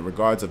be done in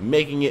regards of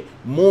making it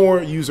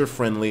more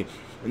user-friendly,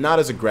 not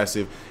as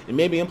aggressive, and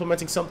maybe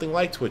implementing something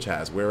like Twitch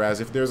has, whereas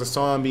if there's a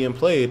song being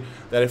played,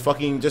 that it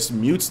fucking just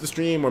mutes the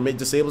stream or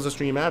disables the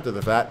stream after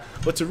the fact.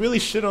 But to really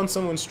shit on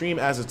someone's stream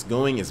as it's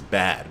going is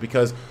bad,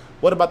 because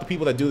what about the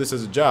people that do this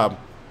as a job?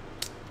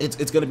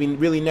 It's going to be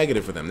really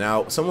negative for them.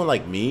 Now, someone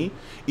like me,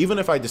 even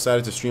if I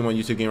decided to stream on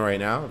YouTube Game right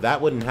now,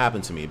 that wouldn't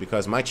happen to me,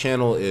 because my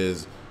channel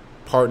is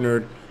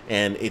partnered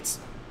and it's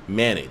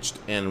managed.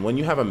 And when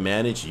you have a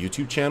managed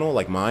YouTube channel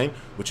like mine,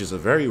 which is a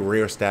very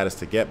rare status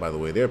to get, by the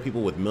way, there are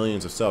people with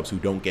millions of subs who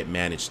don't get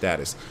managed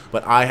status.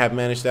 But I have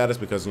managed status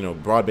because,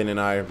 Broadband and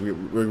I, we're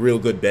real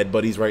good bed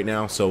buddies right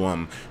now.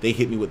 So they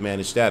hit me with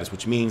managed status,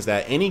 which means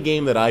that any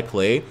game that I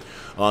play,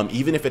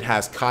 even if it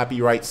has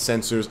copyright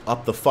censors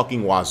up the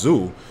fucking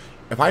wazoo,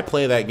 if I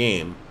play that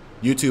game,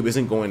 YouTube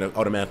isn't going to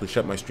automatically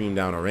shut my stream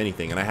down or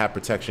anything. And I have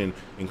protection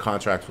in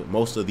contracts with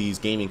most of these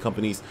gaming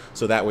companies,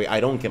 so that way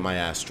I don't get my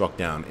ass struck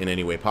down in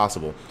any way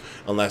possible.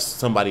 Unless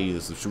somebody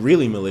is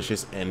really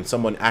malicious and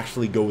someone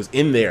actually goes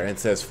in there and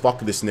says, fuck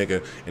this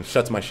nigga, and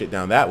shuts my shit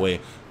down that way.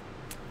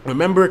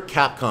 Remember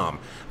Capcom?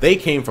 They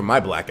came from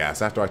my black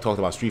ass after I talked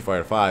about Street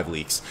Fighter V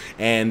leaks.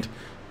 And,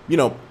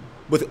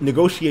 with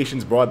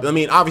negotiations brought,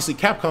 obviously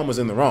Capcom was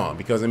in the wrong,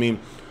 because,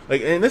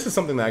 and this is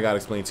something that I got to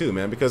explain too,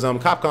 man, because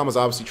Capcom is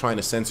obviously trying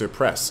to censor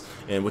press,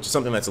 and which is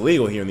something that's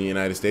illegal here in the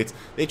United States.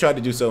 They tried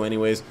to do so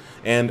anyways,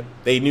 and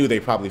they knew they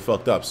probably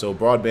fucked up. So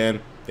Broadband,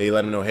 they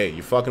let them know, hey,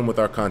 you're fucking with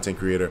our content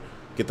creator,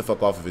 get the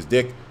fuck off of his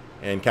dick.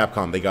 And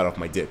Capcom, they got off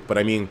my dick.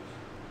 But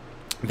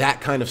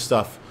that kind of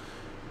stuff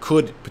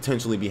could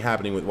potentially be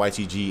happening with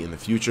YTG in the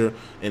future,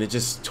 and it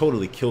just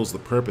totally kills the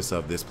purpose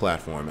of this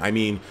platform.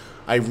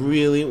 I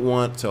really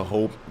want to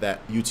hope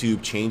that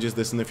YouTube changes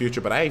this in the future,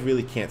 but I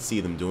really can't see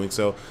them doing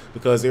so,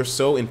 because they're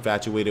so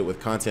infatuated with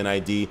content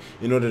ID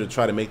in order to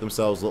try to make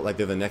themselves look like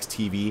they're the next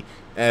TV,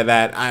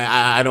 that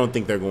I don't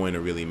think they're going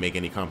to really make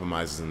any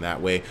compromises in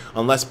that way,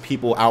 unless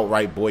people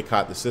outright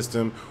boycott the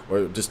system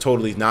or just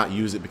totally not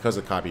use it because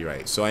of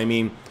copyright. So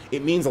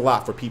it means a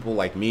lot for people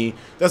like me.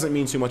 Doesn't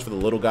mean too much for the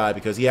little guy,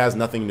 because he has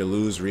nothing to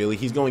lose, really.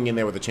 He's going in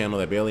there with a channel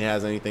that barely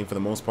has anything for the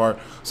most part.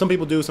 Some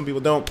people do, some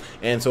people don't.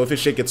 And so if his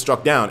shit gets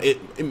struck down,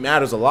 it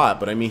matters a lot,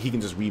 but he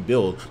can just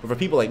rebuild. But for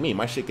people like me,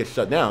 my shit gets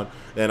shut down,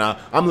 then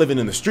I'm living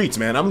in the streets,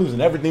 man. I'm losing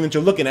everything that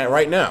you're looking at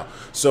right now.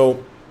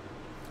 So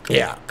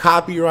yeah,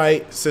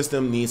 copyright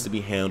system needs to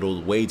be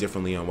handled way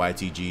differently on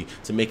YTG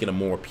to make it a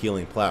more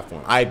appealing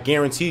platform. I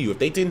guarantee you, if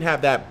they didn't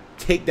have that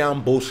take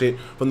down bullshit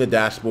from the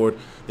dashboard,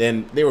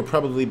 then there would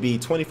probably be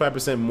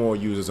 25% more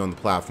users on the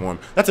platform.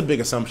 That's a big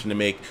assumption to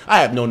make. I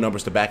have no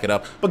numbers to back it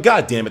up, but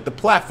god damn it, the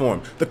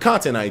platform, the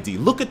content ID,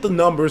 look at the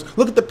numbers,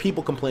 look at the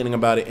people complaining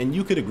about it, and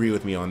you could agree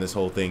with me on this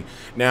whole thing.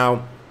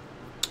 Now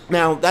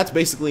that's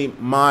basically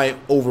my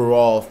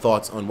overall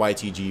thoughts on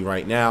YTG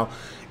right now.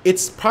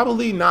 It's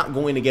probably not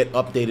going to get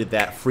updated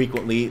that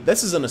frequently.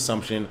 This is an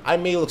assumption. I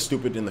may look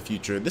stupid in the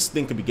future. This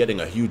thing could be getting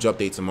a huge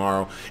update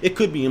tomorrow. It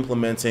could be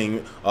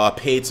implementing a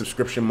paid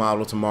subscription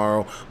model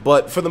tomorrow.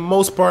 But for the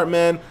most part,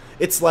 man,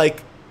 it's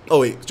like, oh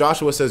wait,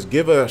 Joshua says,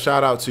 give a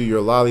shout out to your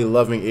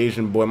lolly-loving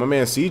Asian boy. My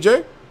man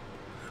CJ?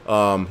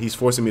 He's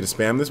forcing me to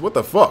spam this. What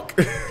the fuck?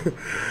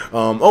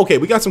 Okay,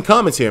 we got some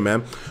comments here,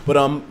 man. But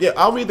yeah,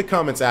 I'll read the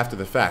comments after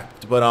the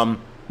fact. But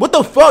what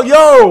the fuck,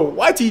 yo,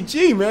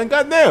 YTG, man,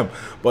 goddamn.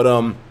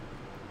 But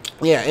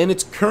yeah, in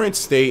its current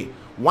state,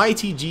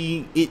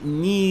 YTG, it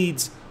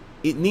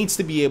needs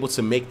to be able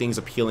to make things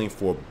appealing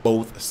for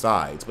both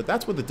sides. But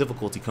that's where the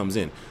difficulty comes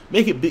in.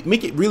 Make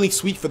it really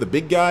sweet for the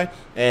big guy,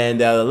 and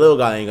the little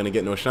guy ain't gonna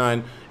get no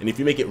shine. And if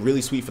you make it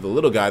really sweet for the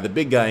little guy, the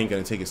big guy ain't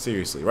gonna take it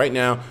seriously. Right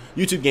now,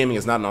 YouTube gaming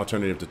is not an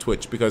alternative to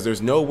Twitch, because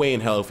there's no way in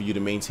hell for you to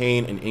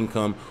maintain an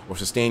income or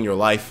sustain your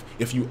life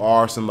if you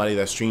are somebody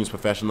that streams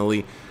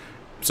professionally.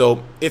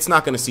 So it's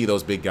not going to see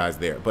those big guys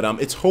there. But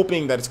it's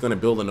hoping that it's going to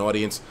build an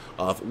audience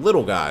of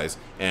little guys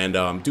and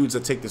dudes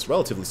that take this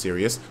relatively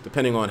serious,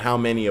 depending on how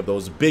many of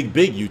those big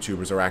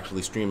YouTubers are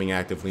actually streaming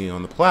actively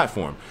on the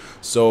platform.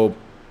 So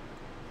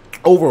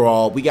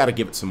overall, we got to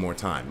give it some more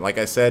time. Like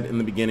I said in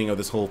the beginning of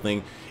this whole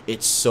thing,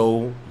 it's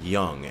so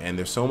young, and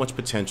there's so much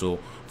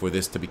potential for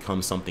this to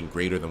become something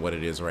greater than what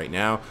it is right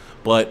now.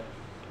 But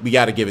we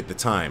got to give it the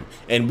time,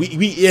 and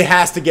it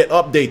has to get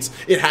updates.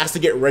 It has to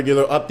get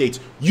regular updates.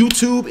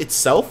 YouTube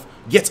itself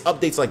gets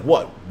updates like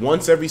what,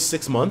 once every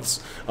 6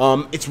 months.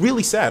 It's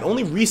really sad.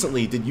 Only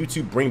recently did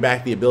YouTube bring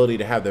back the ability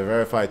to have the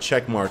verified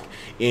check mark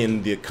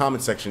in the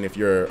comment section of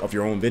your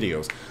own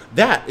videos.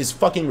 That is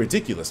fucking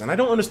ridiculous, and I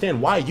don't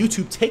understand why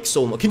YouTube takes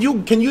so long. Can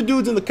you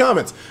dudes in the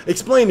comments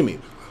explain to me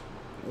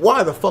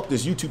why the fuck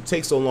does YouTube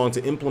take so long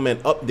to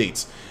implement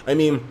updates? I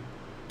mean,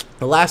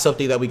 the last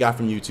update that we got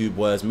from YouTube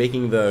was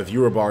making the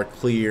viewer bar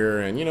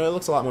clear, and you know, it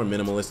looks a lot more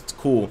minimalist. It's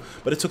cool,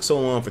 but it took so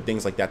long for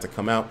things like that to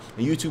come out,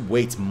 and YouTube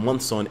waits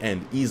months on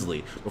end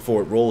easily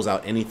before it rolls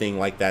out anything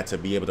like that to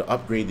be able to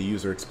upgrade the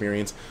user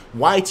experience.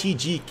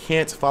 YTG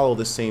can't follow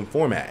the same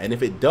format, and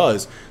if it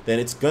does, then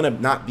it's gonna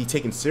not be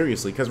taken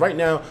seriously, because right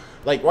now,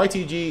 like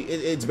YTG,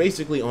 it's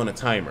basically on a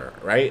timer,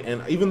 right?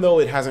 And even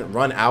though it hasn't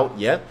run out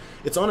yet,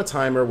 it's on a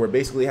timer where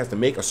basically it has to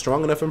make a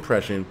strong enough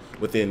impression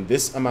within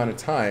this amount of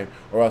time,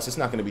 or else it's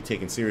not going to be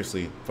taken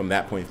seriously from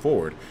that point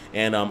forward.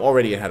 And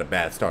already it had a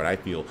bad start, I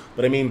feel.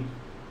 But I mean,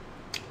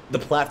 the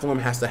platform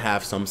has to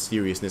have some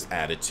seriousness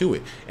added to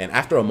it. And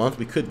after a month,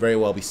 we could very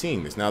well be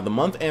seeing this. Now, the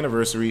month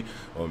anniversary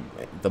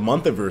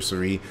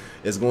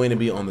is going to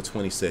be on the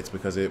 26th,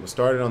 because it was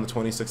started on the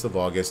 26th of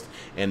August,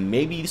 and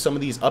maybe some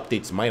of these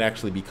updates might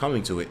actually be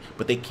coming to it,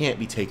 but they can't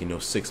be taking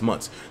those 6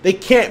 months. They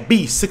can't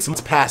be 6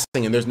 months passing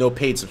and there's no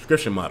paid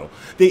subscription model.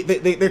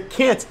 There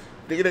can't.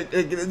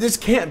 This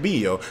can't be,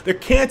 yo. There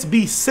can't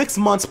be 6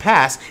 months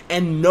past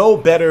and no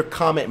better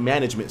comment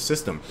management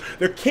system.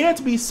 There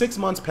can't be 6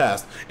 months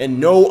past and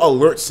no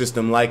alert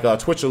system like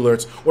Twitch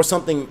alerts or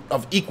something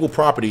of equal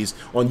properties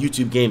on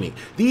YouTube gaming.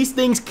 These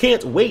things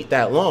can't wait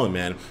that long,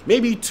 man.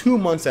 Maybe 2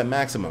 months at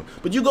maximum.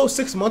 But you go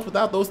 6 months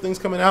without those things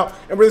coming out,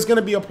 and there's going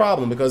to be a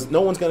problem, because no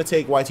one's going to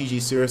take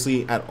YTG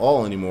seriously at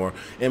all anymore.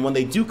 And when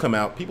they do come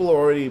out, people are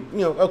already,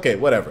 you know, okay,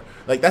 whatever.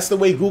 Like, that's the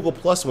way Google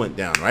Plus went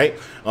down, right?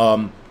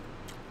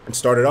 It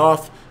started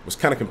off, was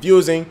kind of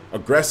confusing,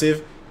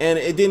 aggressive, and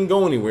it didn't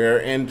go anywhere,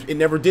 and it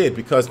never did,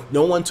 because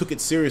no one took it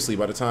seriously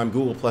by the time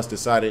Google Plus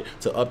decided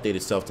to update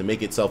itself to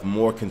make itself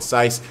more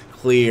concise,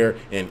 clear,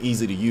 and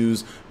easy to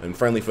use, and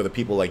friendly for the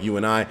people like you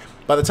and I.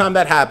 By the time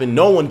that happened,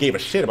 no one gave a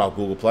shit about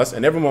Google Plus,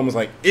 and everyone was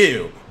like,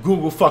 ew,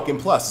 Google fucking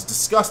Plus is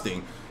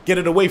disgusting, get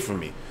it away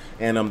from me.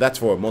 And that's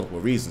for multiple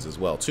reasons as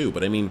well, too.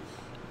 But I mean,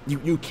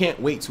 you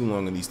can't wait too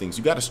long on these things.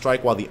 You got to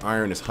strike while the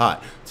iron is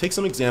hot. Take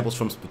some examples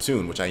from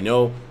Splatoon, which I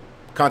know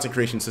content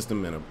creation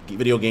system and a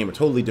video game are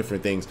totally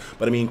different things,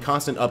 but I mean,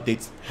 constant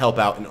updates help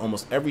out in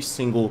almost every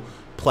single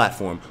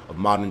platform of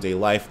modern day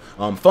life.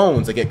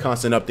 Phones that get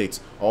constant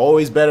updates are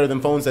always better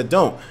than phones that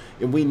don't,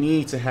 and we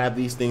need to have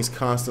these things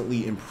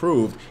constantly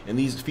improved and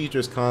these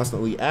features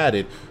constantly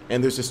added,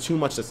 and there's just too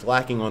much that's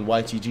lacking on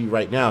YTG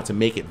right now to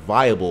make it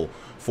viable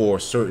for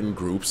certain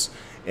groups.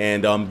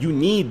 And you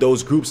need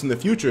those groups in the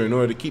future in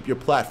order to keep your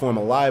platform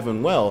alive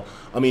and well.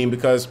 I mean,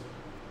 because,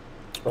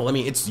 well, I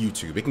mean, it's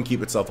YouTube. It can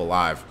keep itself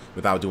alive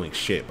without doing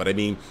shit. But I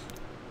mean,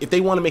 if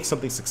they want to make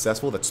something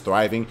successful that's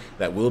thriving,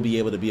 that will be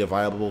able to be a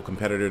viable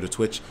competitor to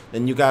Twitch,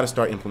 then you got to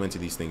start implementing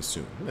these things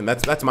soon. And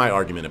that's my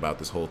argument about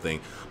this whole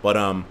thing. But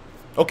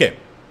okay,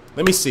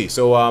 let me see.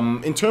 So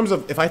in terms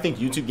of if I think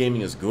YouTube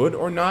gaming is good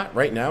or not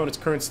right now in its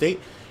current state,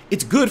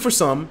 it's good for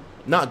some,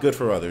 not good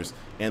for others,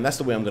 and that's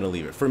the way I'm going to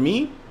leave it. For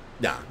me,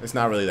 Nah, it's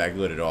not really that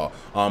good at all.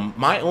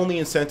 My only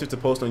incentive to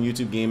post on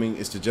YouTube Gaming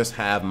is to just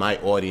have my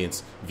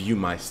audience view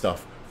my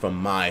stuff from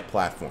my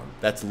platform.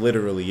 That's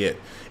literally it.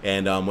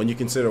 And when you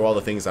consider all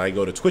the things that I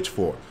go to Twitch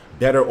for,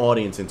 better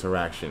audience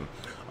interaction,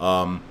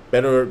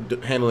 better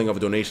handling of a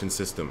donation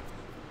system.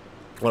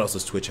 What else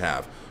does Twitch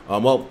have?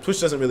 Well, Twitch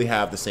doesn't really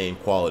have the same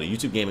quality.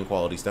 YouTube Gaming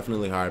quality is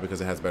definitely higher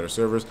because it has better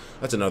servers.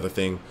 That's another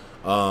thing.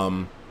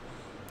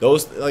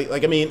 Those, I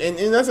mean,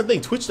 and that's the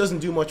thing. Twitch doesn't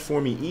do much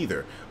for me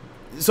either.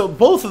 So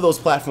both of those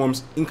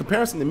platforms, in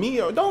comparison to me,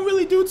 don't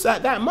really do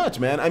that much,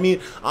 man. I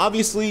mean,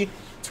 obviously,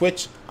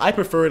 Twitch, I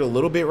prefer it a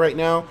little bit right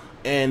now.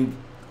 And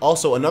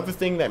also, another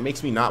thing that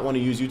makes me not want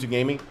to use YouTube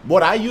Gaming,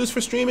 what I use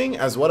for streaming,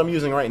 as what I'm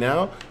using right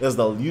now, is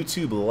the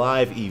YouTube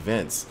live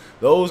events.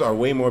 Those are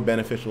way more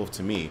beneficial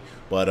to me.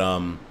 But,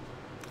 and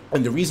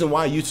the reason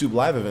why YouTube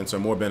live events are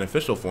more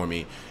beneficial for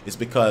me is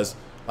because,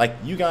 like,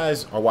 you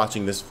guys are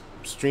watching this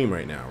stream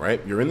right now,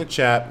 right? You're in the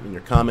chat and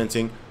you're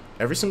commenting.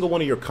 Every single one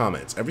of your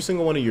comments, every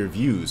single one of your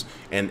views,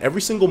 and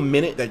every single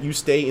minute that you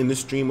stay in this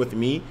stream with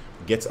me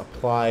gets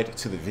applied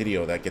to the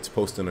video that gets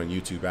posted on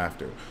YouTube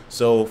after.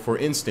 So, for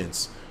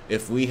instance,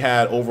 if we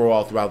had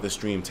overall throughout the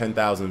stream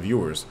 10,000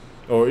 viewers,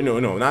 or no,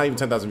 not even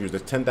 10,000 viewers,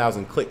 there's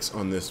 10,000 clicks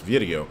on this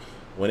video.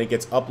 When it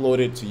gets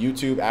uploaded to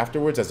YouTube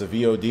afterwards as a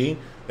VOD,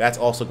 that's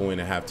also going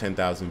to have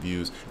 10,000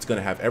 views. It's going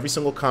to have every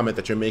single comment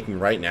that you're making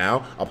right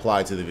now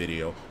applied to the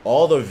video.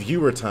 All the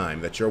viewer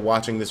time that you're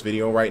watching this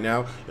video right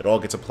now, it all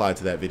gets applied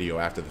to that video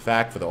after the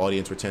fact for the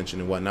audience retention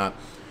and whatnot.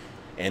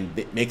 And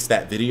it makes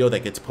that video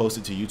that gets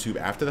posted to YouTube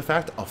after the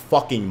fact a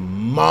fucking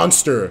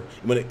monster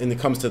when it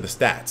comes to the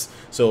stats.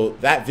 So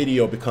that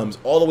video becomes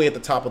all the way at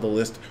the top of the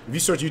list. If you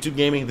search YouTube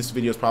Gaming, this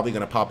video is probably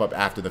going to pop up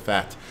after the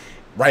fact,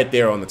 right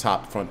there on the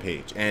top front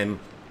page. And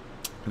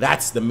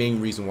that's the main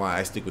reason why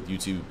I stick with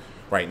YouTube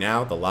right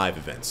now, the live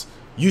events.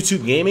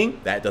 YouTube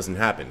Gaming, that doesn't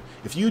happen.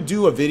 If you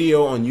do a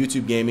video on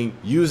YouTube Gaming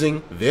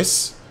using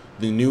this,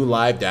 the new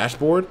live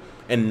dashboard,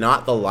 and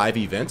not the live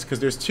events, because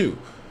there's two.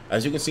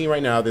 As you can see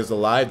right now, there's the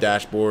live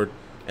dashboard,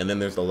 and then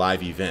there's the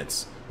live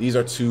events. These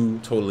are two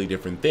totally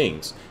different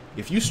things.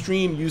 If you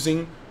stream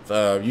using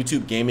the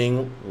YouTube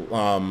Gaming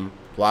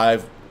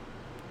live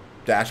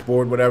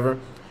dashboard, whatever,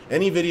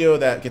 any video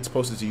that gets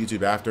posted to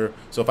YouTube after,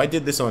 so if I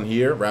did this on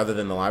here rather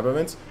than the live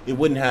events, it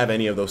wouldn't have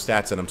any of those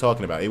stats that I'm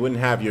talking about. It wouldn't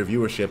have your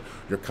viewership,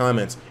 your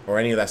comments, or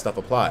any of that stuff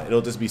applied.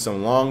 It'll just be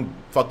some long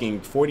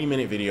fucking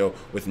 40-minute video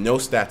with no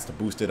stats to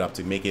boost it up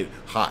to make it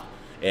hot.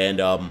 And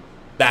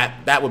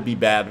that would be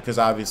bad because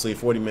obviously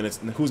 40 minutes,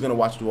 who's going to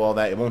watch through all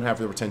that? It won't have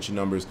the retention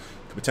numbers,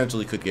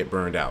 potentially could get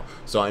burned out.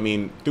 So, I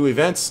mean, through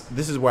events,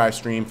 this is where I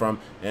stream from,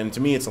 and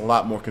to me, it's a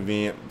lot more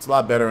convenient. It's a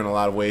lot better in a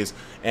lot of ways,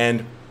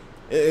 and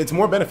it's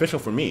more beneficial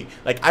for me.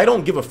 Like, I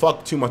don't give a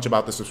fuck too much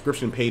about the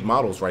subscription paid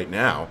models right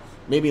now.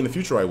 Maybe in the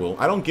future I will.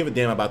 I don't give a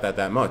damn about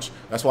that much.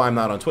 That's why I'm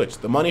not on Twitch.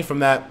 The money from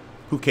that,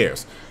 who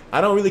cares?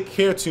 I don't really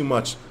care too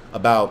much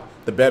about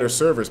the better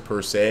servers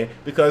per se,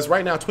 because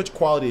right now Twitch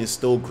quality is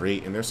still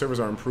great and their servers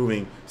are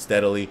improving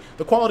steadily.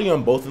 The quality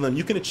on both of them,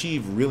 you can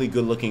achieve really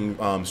good looking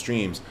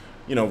streams,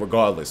 you know,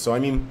 regardless. So I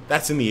mean,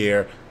 that's in the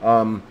air.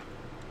 And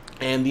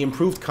the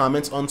improved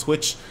comments on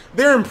Twitch,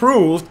 they're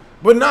improved,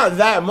 but not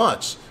that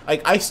much.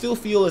 Like, I still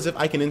feel as if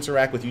I can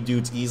interact with you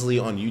dudes easily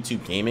on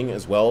YouTube Gaming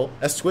as well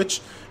as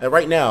Twitch. And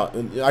right now,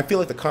 I feel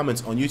like the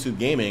comments on YouTube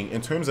Gaming,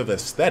 in terms of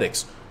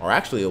aesthetics, are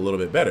actually a little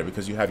bit better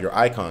because you have your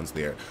icons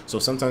there. So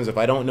sometimes if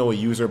I don't know a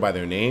user by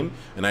their name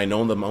and I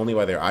know them only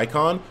by their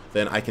icon,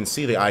 then I can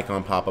see the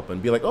icon pop up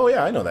and be like, oh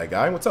yeah, I know that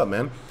guy. What's up,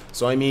 man?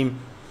 So I mean,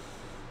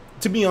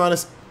 to be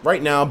honest,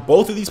 right now,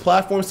 both of these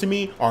platforms to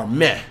me are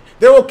meh.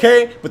 They're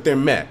okay, but they're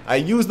meh. I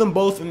use them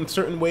both in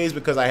certain ways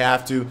because I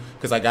have to,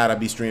 because I gotta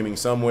be streaming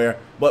somewhere.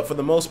 But for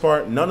the most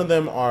part, none of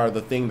them are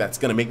the thing that's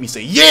gonna make me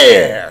say,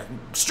 yeah,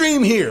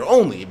 stream here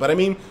only. But I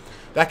mean,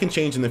 that can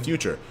change in the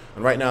future.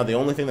 And right now, the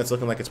only thing that's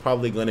looking like it's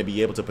probably going to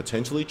be able to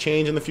potentially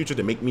change in the future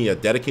to make me a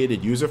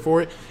dedicated user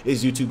for it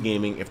is YouTube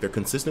Gaming. If they're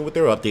consistent with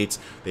their updates,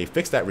 they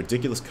fix that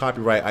ridiculous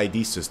copyright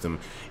ID system,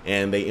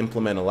 and they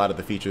implement a lot of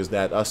the features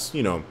that us,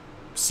 you know,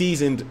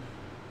 seasoned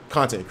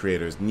content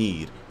creators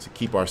need to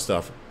keep our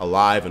stuff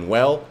alive and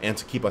well, and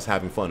to keep us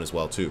having fun as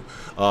well too.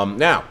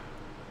 Now,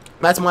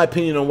 that's my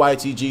opinion on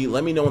YTG.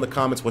 Let me know in the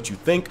comments what you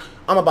think.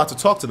 I'm about to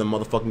talk to the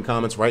motherfucking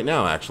comments right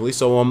now, actually.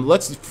 So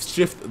let's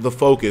shift the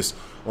focus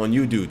on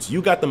you dudes.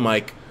 You got the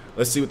mic.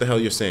 Let's see what the hell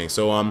you're saying.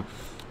 So let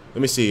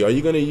me see. Are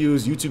you gonna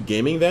use YouTube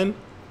Gaming then?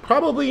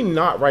 Probably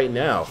not right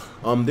now.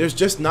 There's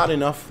just not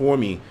enough for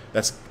me.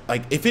 That's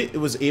like, if it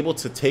was able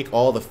to take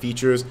all the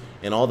features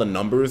and all the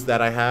numbers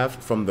that I have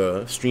from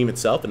the stream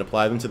itself and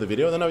apply them to the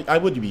video, then I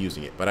would be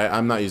using it. But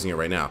I'm not using it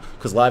right now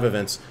because live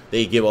events,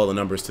 they give all the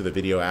numbers to the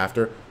video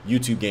after.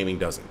 YouTube Gaming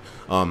doesn't.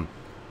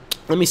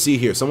 Let me see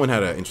here. Someone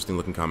had an interesting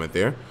looking comment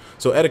there.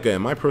 So Etika,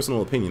 in my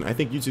personal opinion, I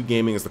think YouTube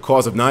Gaming is the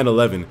cause of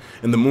 9/11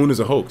 and the moon is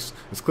a hoax.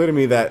 It's clear to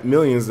me that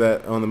millions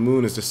that on the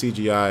moon is just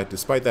CGI.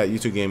 Despite that,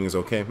 YouTube Gaming is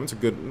okay. That's a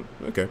good,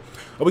 okay.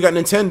 Oh, we got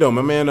Nintendo.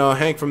 My man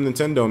Hank from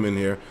Nintendo in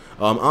here.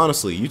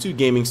 Honestly, YouTube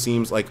Gaming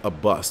seems like a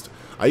bust.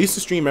 I used to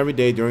stream every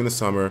day during the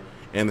summer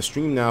and the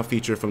Stream Now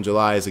feature from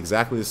July is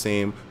exactly the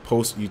same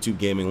post YouTube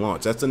Gaming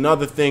launch. That's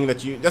another thing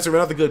that's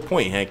another good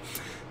point, Hank.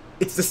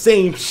 It's the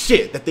same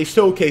shit that they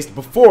showcased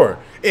before,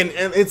 and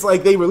it's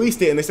like they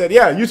released it and they said,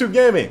 yeah, YouTube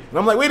Gaming, and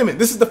I'm like, wait a minute,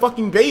 this is the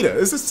fucking beta.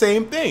 It's the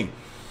same thing.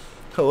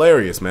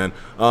 Hilarious, man.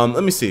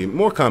 Let me see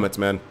more comments,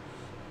 man.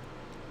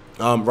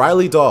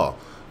 Riley Dahl,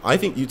 I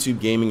think YouTube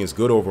Gaming is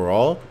good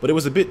overall, but it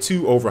was a bit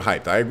too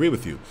overhyped. I agree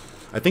with you.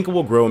 I think it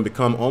will grow and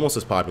become almost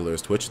as popular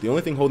as Twitch. The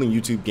only thing holding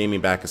YouTube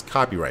Gaming back is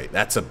copyright.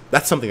 That's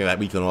something that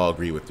we can all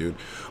agree with, dude.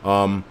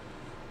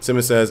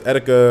 Simmons says,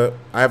 Etika,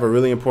 I have a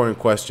really important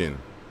question.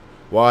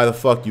 Why the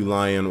fuck you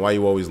lying? Why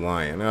you always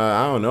lying?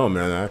 I don't know,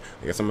 man.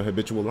 I guess I'm a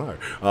habitual liar.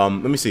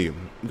 Let me see.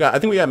 I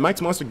think we got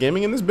Mike's Monster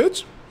Gaming in this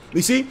bitch.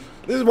 You see,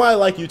 this is why I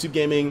like YouTube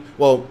Gaming.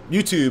 Well,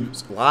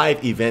 YouTube's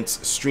live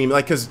events stream,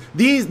 like, cause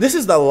this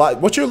is the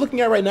what you're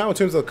looking at right now in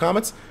terms of the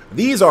comments.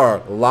 These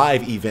are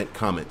live event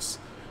comments.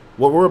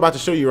 What we're about to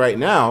show you right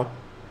now.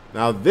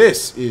 Now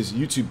this is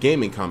YouTube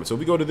Gaming comments. So if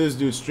we go to this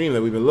dude's stream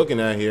that we've been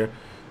looking at here,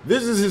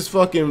 this is his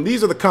fucking.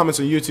 These are the comments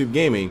on YouTube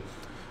Gaming.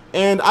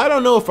 And I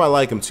don't know if I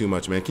like him too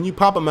much, man. Can you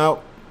pop them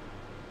out?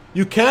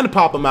 You can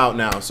pop them out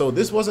now. So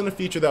this wasn't a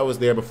feature that was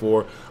there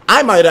before.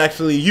 I might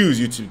actually use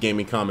YouTube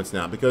Gaming comments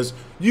now because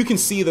you can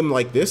see them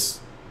like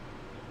this.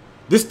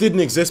 This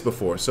didn't exist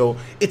before. So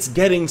it's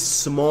getting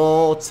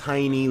small,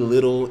 tiny,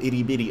 little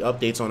itty-bitty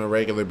updates on a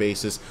regular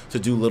basis to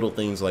do little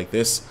things like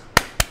this.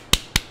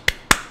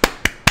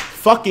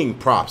 Fucking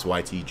props,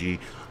 YTG.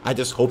 I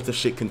just hope the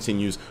shit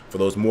continues for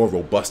those more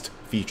robust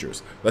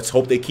features. Let's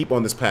hope they keep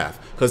on this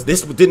path because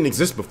this didn't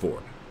exist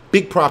before.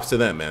 Big props to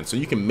them, man. So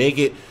you can make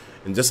it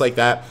and just like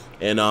that.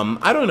 And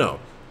I don't know.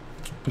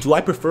 Do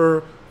I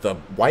prefer the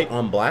white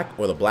on black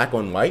or the black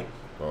on white?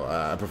 Well,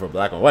 I prefer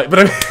black on white,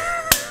 but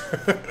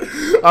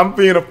I'm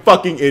being a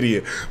fucking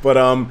idiot.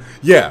 But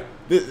yeah.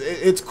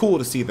 It's cool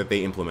to see that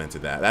they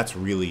implemented that. That's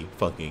really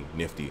fucking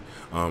nifty.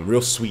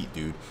 Real sweet,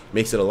 dude.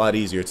 Makes it a lot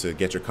easier to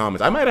get your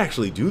comments. I might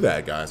actually do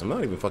that, guys. I'm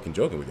not even fucking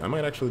joking with you. I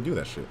might actually do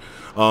that shit.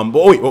 But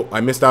wait, I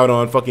missed out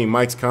on fucking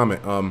Mike's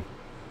comment. Let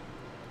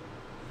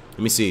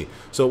me see.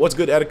 So what's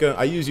good, Etika?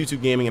 I use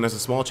YouTube Gaming, and as a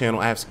small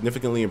channel, I have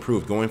significantly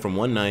improved, going from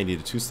 190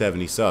 to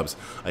 270 subs.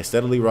 I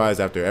steadily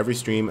rise after every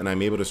stream, and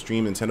I'm able to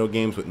stream Nintendo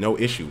games with no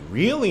issue.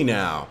 Really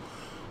now?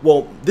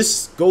 Well,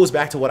 this goes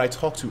back to what I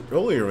talked to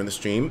earlier in the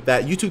stream,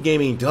 that YouTube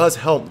Gaming does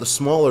help the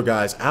smaller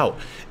guys out.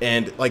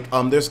 And like,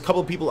 there's a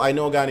couple of people, I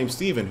know a guy named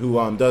Steven who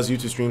does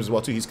YouTube streams as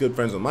well too. He's good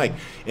friends with Mike.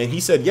 And he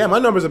said, yeah, my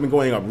numbers have been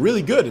going up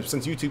really good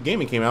since YouTube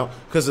Gaming came out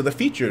because of the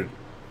featured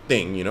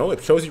thing, you know?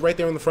 It shows you right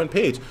there on the front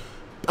page.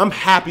 I'm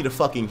happy to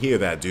fucking hear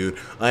that, dude.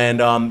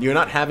 And you're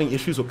not having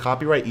issues with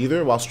copyright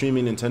either while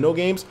streaming Nintendo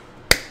games.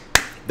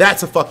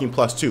 That's a fucking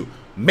plus too.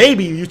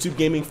 Maybe YouTube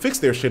Gaming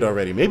fixed their shit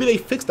already. Maybe they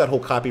fixed that whole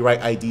copyright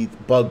ID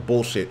bug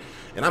bullshit.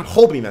 And I'm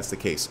hoping that's the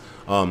case.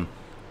 The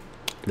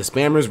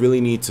spammers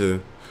really need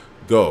to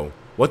go.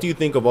 What do you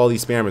think of all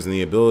these spammers and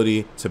the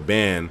ability to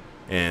ban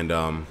and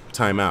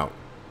time out?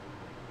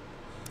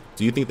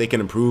 Do you think they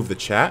can improve the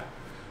chat?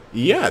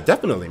 Yeah,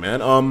 definitely,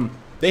 man.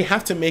 They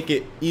have to make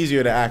it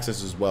easier to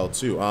access as well,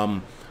 too.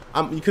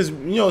 Because,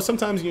 you know,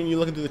 sometimes when you're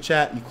looking through the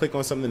chat, you click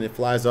on something and it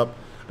flies up.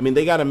 I mean,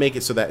 they got to make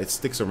it so that it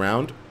sticks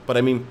around. But,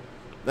 I mean,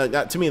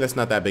 to me, that's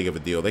not that big of a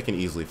deal. They can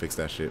easily fix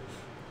that shit.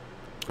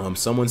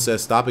 Someone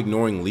says, stop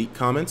ignoring leak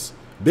comments.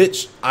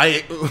 Bitch,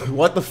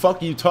 what the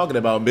fuck are you talking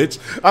about, bitch?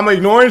 I'm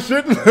ignoring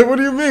shit? What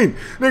do you mean?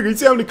 Nigga, you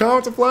see how many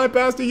comments are flying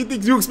past you?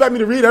 You expect me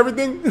to read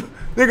everything?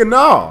 Nigga,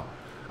 no.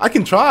 I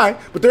can try,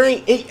 but there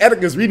ain't 8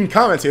 Etikas reading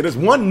comments here. There's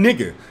one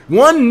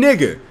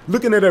nigga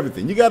looking at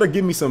everything. You gotta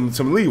give me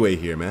some leeway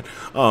here, man.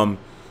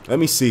 Let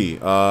me see.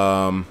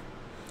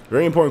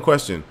 Very important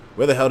question.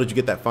 Where the hell did you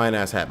get that fine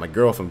ass hat? My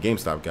girl from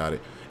GameStop got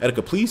it.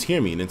 Etika, please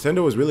hear me.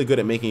 Nintendo was really good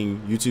at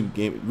making YouTube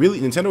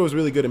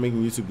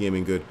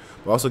gaming good,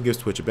 but also gives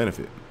Twitch a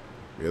benefit.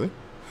 Really?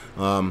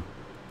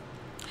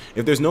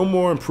 If there's no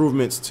more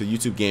improvements to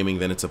YouTube gaming,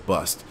 then it's a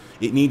bust.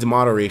 It needs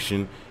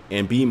moderation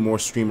and be more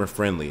streamer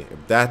friendly.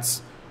 If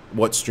that's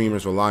what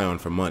streamers rely on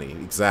for money.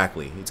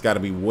 Exactly. It's got to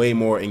be way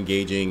more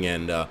engaging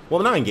and,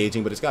 well, not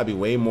engaging, but it's got to be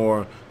way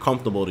more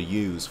comfortable to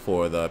use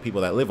for the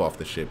people that live off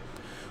the shit.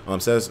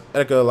 Says,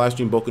 Etika, live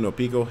stream Boku no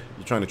Pico.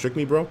 You trying to trick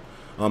me, bro?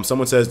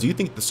 Someone says, do you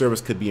think the service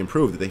could be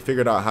improved? If they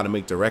figured out how to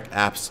make direct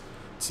apps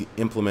to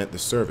implement the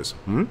service?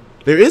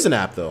 There is an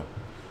app, though.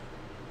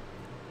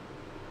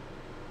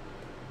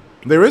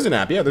 There is an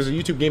app. Yeah, there's a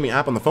YouTube gaming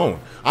app on the phone.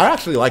 I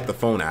actually like the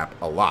phone app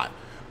a lot.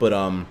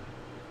 But,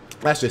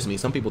 that's just me.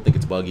 Some people think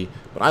it's buggy,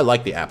 but I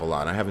like the app a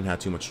lot. I haven't had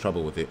too much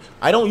trouble with it.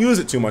 I don't use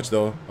it too much,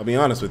 though. I'll be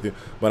honest with you.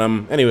 But,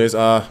 anyways,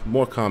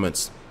 more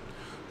comments.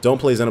 Don't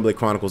play Xenoblade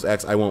Chronicles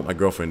X. I won't. My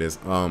girlfriend is.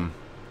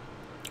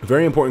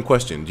 Very important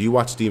question. Do you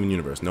watch Steven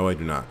Universe? No, I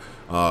do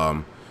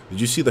not.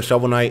 Did you see the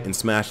Shovel Knight and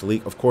Smash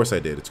leak? Of course I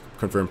did. It's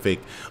confirmed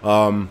fake.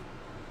 I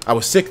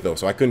was sick, though,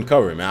 so I couldn't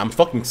cover it, man. I'm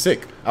fucking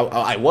sick.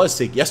 I was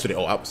sick yesterday.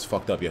 Oh, I was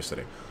fucked up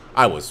yesterday.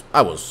 I was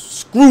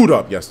screwed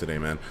up yesterday,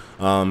 man.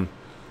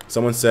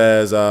 Someone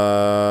says,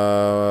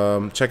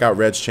 check out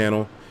Red's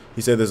channel.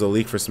 He said there's a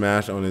leak for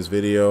Smash on his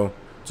video.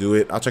 Do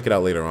it. I'll check it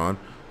out later on.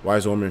 Why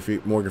is Morgan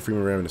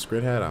Freeman wearing a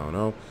Squid hat? I don't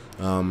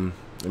know.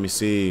 Let me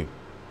see.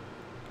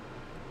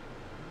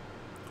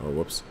 Oh,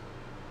 whoops.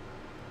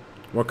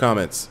 More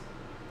comments.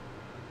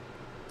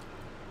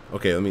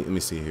 Okay, let me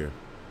see here.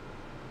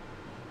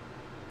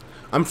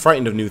 I'm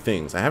frightened of new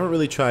things. I haven't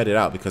really tried it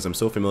out because I'm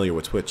so familiar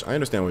with Twitch. I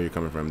understand where you're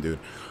coming from, dude.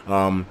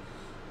 Let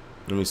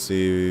me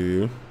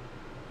see.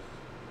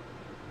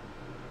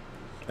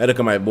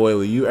 Etika, my boy,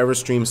 will you ever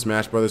stream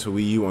Smash Brothers for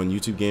Wii U on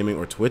YouTube Gaming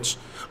or Twitch?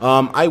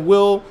 I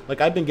will. Like,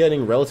 I've been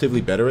getting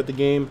relatively better at the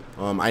game.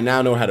 I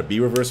now know how to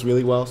B-reverse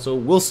really well, so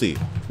we'll see.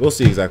 We'll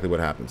see exactly what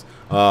happens.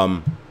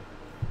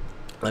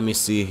 Let me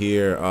see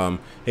here.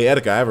 Hey,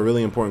 Etika, I have a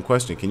really important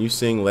question. Can you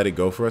sing Let It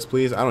Go for us,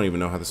 please? I don't even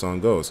know how the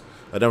song goes.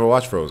 I never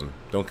watched Frozen.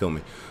 Don't kill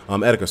me.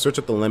 Etika, search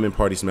up the Lemon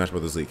Party Smash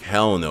Brothers League.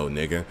 Hell no,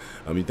 nigga.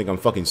 You think I'm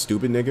fucking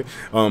stupid, nigga?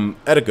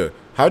 Etika,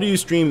 how do you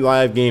stream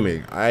live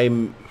gaming?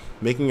 I'm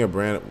making a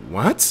brand.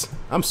 What?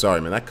 I'm sorry,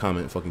 man. That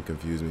comment fucking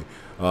confused me.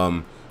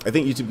 I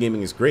think YouTube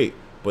gaming is great,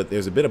 but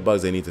there's a bit of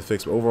bugs they need to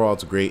fix. But overall,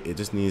 it's great. It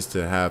just needs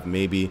to have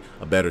maybe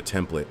a better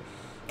template.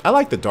 I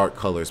like the dark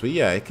colors, but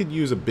yeah, it could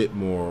use a bit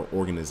more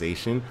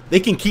organization. They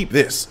can keep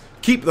this.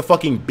 Keep the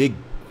fucking big...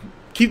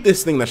 Keep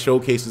this thing that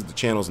showcases the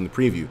channels in the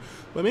preview.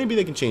 But maybe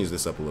they can change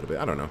this up a little bit.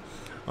 I don't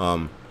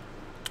know.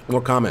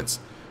 More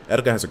comments.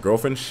 Etika has a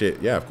girlfriend? Shit.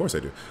 Yeah, of course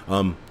I do.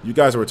 You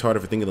guys are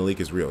retarded for thinking the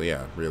leak is real.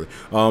 Yeah, really.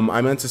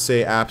 I meant to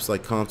say apps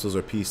like consoles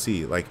or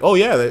PC. Like, oh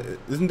yeah,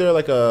 isn't there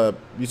like a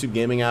YouTube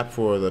gaming app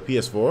for the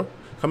PS4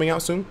 coming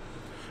out soon?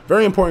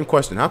 Very important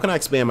question. How can I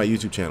expand my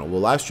YouTube channel? Will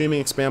live streaming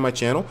expand my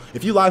channel?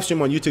 If you live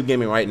stream on YouTube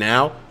Gaming right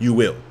now, you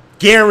will.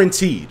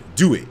 Guaranteed.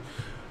 Do it.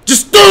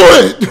 Just do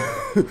it!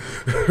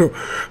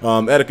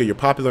 Etika, you're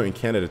popular in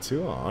Canada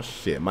too? Oh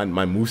shit. My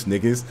moose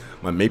niggas.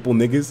 My maple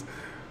niggas.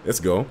 Let's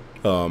go.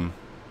 Let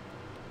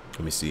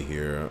me see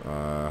here.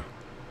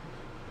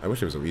 I wish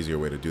there was an easier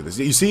way to do this.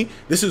 You see,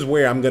 this is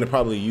where I'm going to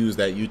probably use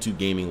that YouTube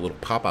Gaming little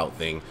pop-out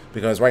thing,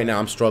 because right now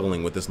I'm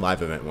struggling with this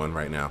live event one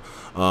right now.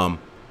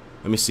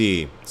 Let me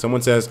see.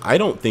 Someone says, I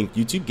don't think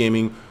YouTube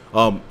Gaming,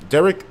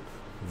 Derek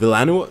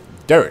Villanua,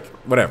 Derek,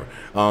 whatever.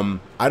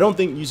 I don't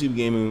think YouTube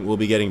Gaming will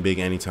be getting big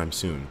anytime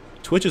soon.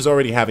 Twitch is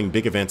already having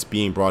big events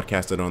being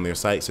broadcasted on their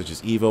site, such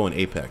as Evo and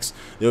Apex.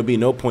 There would be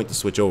no point to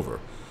switch over.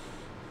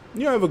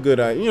 You have a good,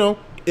 you know,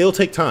 it'll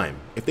take time.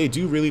 If they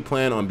do really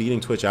plan on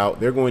beating Twitch out,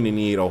 they're going to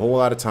need a whole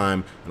lot of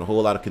time and a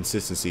whole lot of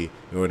consistency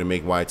in order to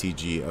make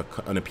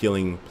YTG an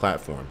appealing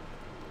platform.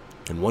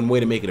 And one way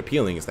to make it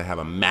appealing is to have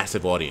a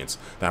massive audience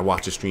that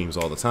watches streams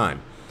all the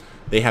time.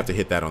 They have to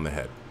hit that on the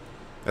head.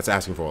 That's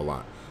asking for a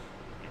lot.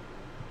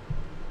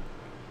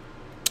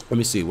 Let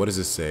me see. What does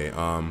this say?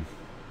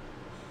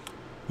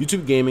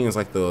 YouTube Gaming is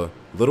like the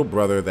little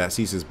brother that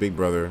sees his big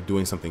brother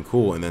doing something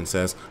cool and then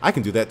says, I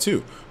can do that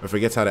too, but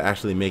forgets how to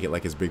actually make it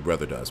like his big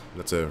brother does.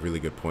 That's a really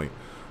good point.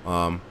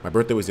 My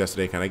birthday was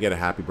yesterday. Can I get a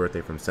happy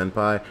birthday from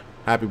Senpai?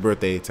 Happy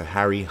birthday to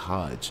Harry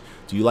Hodge.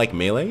 Do you like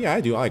Melee? Yeah,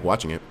 I do. I like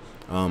watching it.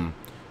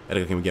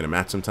 Etika, can we get a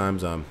match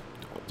sometimes?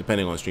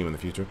 Depending on the stream in the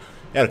future.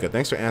 Etika,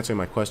 thanks for answering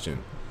my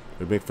question.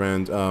 We're big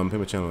friends. Pay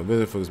my channel a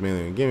visit, focus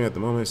mainly on gaming at the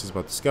moment. It's just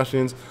about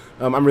discussions.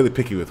 I'm really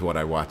picky with what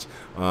I watch.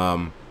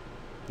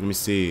 Let me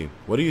see.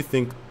 What do you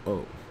think?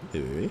 Oh,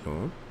 hold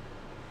on.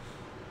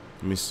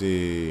 Let me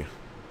see.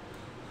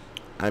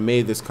 I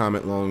made this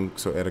comment long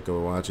so Etika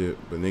will watch it,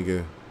 but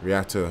nigga,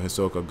 react to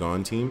Hisoka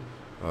Gone team.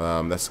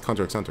 That's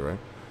Counter X Hunter, right?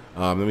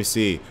 Let me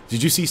see.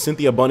 Did you see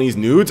Cynthia Bunny's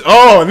nudes?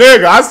 Oh,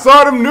 nigga, I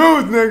saw them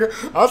nudes,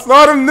 nigga. I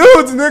saw them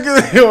nudes,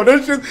 nigga. Yo,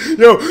 that shit.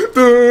 Yo.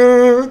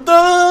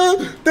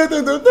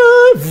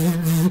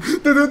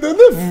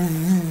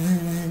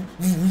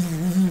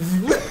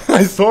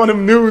 I saw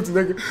them nudes,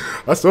 nigga.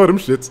 I saw them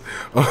shits.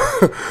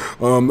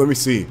 Let me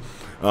see.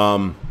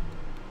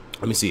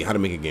 Let me see how to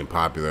make a game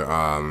popular.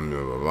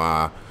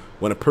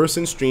 When a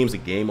person streams a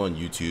game on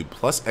YouTube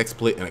plus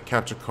XSplit and a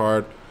capture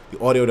card, the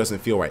audio doesn't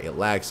feel right. It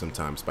lags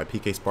sometimes. By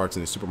PK Sparks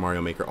in the Super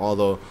Mario Maker.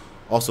 Although,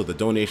 also the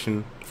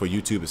donation for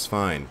YouTube is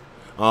fine.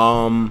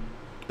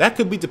 That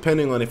could be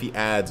depending on if he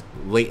adds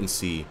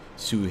latency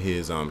to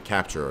his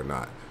capture or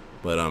not.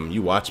 But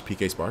you watch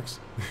PK Sparks.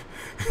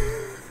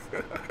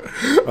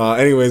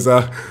 Anyways,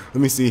 let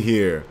me see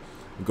here.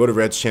 Go to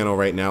Red's channel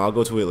right now. I'll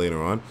go to it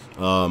later on.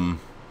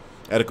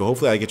 Etika,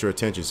 hopefully I get your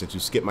attention since you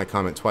skipped my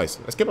comment twice.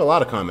 I skip a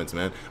lot of comments,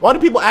 man. Why do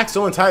people act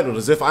so entitled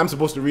as if I'm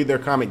supposed to read their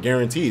comment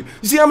guaranteed?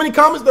 You see how many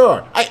comments there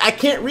are? I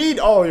can't read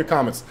all your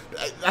comments.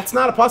 That's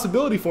not a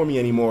possibility for me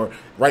anymore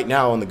right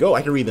now on the go.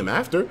 I can read them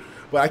after,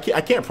 but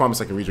I can't promise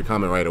I can read your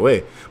comment right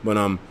away. But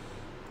can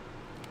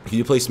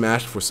you play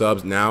Smash for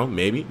subs now?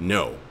 Maybe?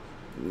 No.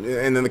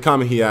 And then the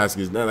comment he asked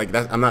is like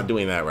that. I'm not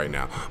doing that right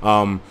now.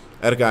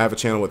 Etika, I have a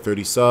channel with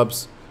 30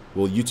 subs.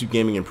 Will YouTube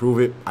Gaming improve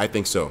it? I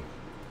think so.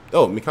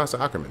 Oh, Mikasa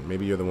Ackerman.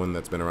 Maybe you're the one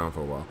that's been around for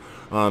a while.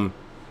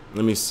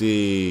 Let me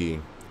see.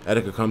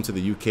 Etika, come to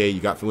the UK. You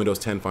got for Windows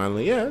 10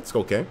 finally. Yeah, it's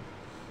okay.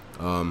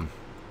 But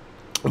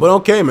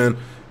okay, man.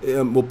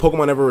 Will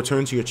Pokemon ever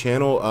return to your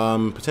channel?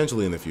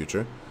 Potentially in the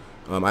future.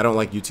 I don't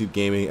like YouTube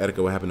gaming.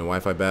 Etika, what happened to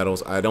Wi-Fi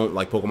battles? I don't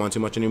like Pokemon too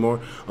much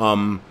anymore.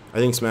 I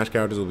think Smash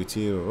characters will be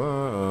too.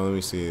 Let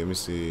me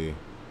see.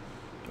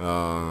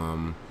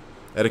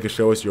 Etika,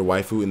 show us your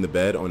waifu in the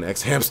bed on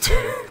X Hamster.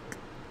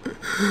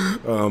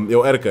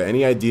 Yo, Etika,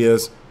 any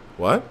ideas?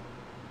 What?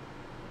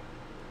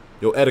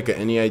 Yo, Etika,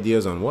 any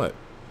ideas on what?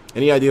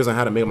 Any ideas on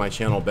how to make my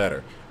channel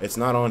better? It's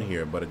not on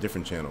here, but a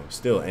different channel.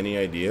 Still, any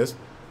ideas?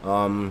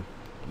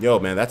 Yo,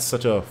 man, that's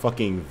such a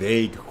fucking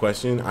vague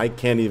question. I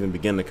can't even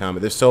begin to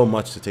comment. There's so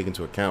much to take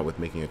into account with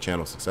making a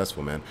channel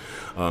successful, man.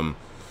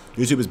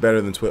 YouTube is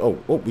better than Twitter.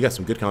 Oh, we got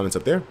some good comments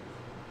up there.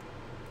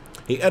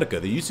 Hey, Etika,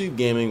 the YouTube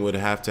gaming would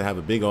have to have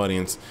a big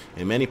audience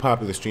and many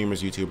popular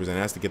streamers, YouTubers, and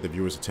has to get the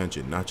viewers'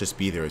 attention, not just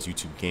be there as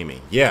YouTube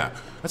gaming. Yeah,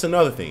 that's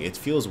another thing. It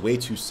feels way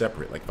too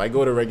separate. Like, if I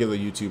go to regular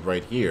YouTube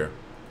right here,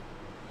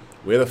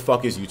 where the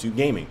fuck is YouTube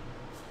gaming?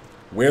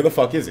 Where the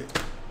fuck is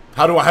it?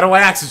 How do I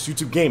access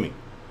YouTube gaming?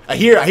 I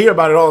hear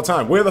about it all the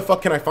time. Where the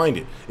fuck can I find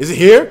it? Is it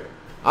here?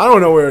 I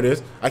don't know where it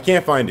is. I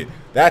can't find it.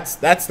 That's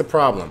the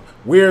problem.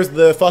 Where's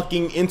the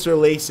fucking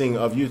interlacing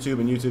of YouTube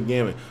and YouTube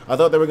gaming? I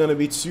thought there were going to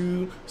be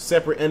two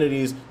separate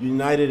entities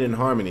united in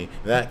harmony.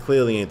 That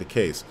clearly ain't the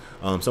case.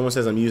 Someone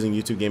says I'm using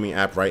YouTube gaming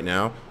app right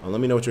now.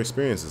 Let me know what your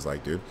experience is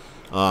like, dude.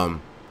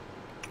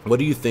 What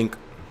do you think?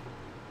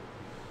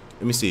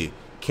 Let me see.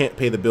 Can't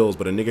pay the bills,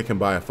 but a nigga can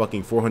buy a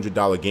fucking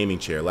 $400 gaming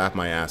chair. Laugh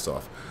my ass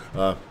off.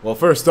 Well,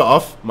 first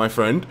off, my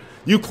friend,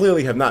 you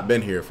clearly have not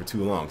been here for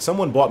too long.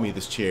 Someone bought me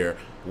this chair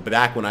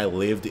back when I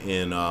lived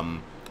in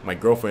my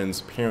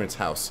girlfriend's parents'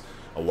 house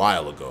a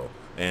while ago.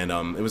 And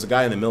it was a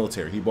guy in the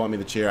military. He bought me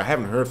the chair. I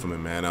haven't heard from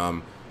him,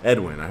 man.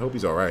 Edwin, I hope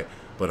he's all right.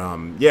 But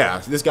yeah,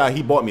 this guy,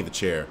 he bought me the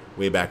chair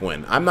way back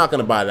when. I'm not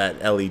going to buy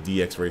that LED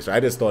X-Racer.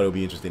 I just thought it would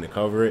be interesting to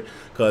cover it.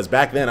 Because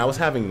back then, I was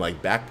having,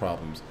 like, back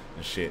problems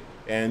and shit.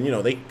 And, you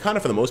know, they kind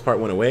of, for the most part,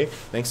 went away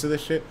thanks to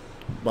this shit.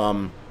 Let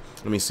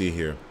me see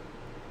here.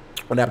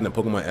 What happened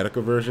to Pokemon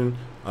Etika version?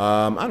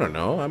 I don't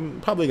know. I'm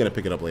probably going to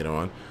pick it up later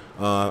on.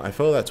 I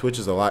feel that Twitch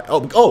is a lot.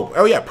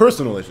 Oh yeah,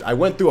 personal issue. I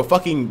went through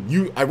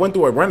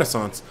a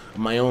renaissance of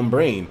my own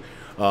brain,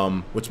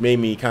 which made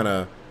me kind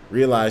of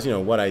realize, you know,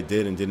 what I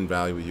did and didn't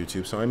value with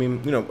YouTube. So, I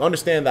mean, you know,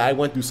 understand that I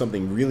went through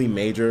something really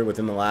major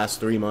within the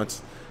last 3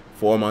 months,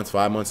 4 months,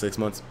 5 months, 6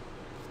 months.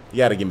 You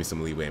got to give me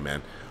some leeway,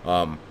 man.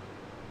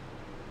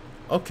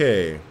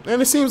 Okay,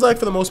 and it seems like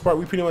for the most part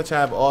we pretty much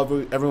have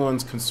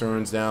everyone's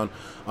concerns down.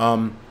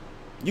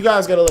 You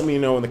guys gotta let me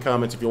know in the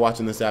comments if you're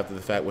watching this after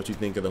the fact what you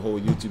think of the whole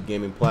YouTube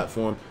gaming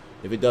platform,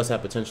 if it does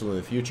have potential in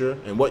the future,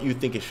 and what you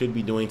think it should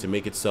be doing to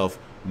make itself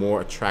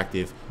more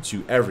attractive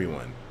to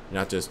everyone,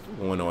 not just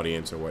one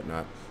audience or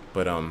whatnot.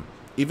 But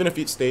even if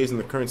it stays in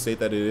the current state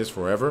that it is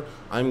forever,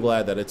 I'm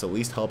glad that it's at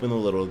least helping the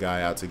little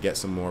guy out to get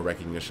some more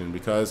recognition,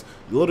 because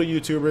the little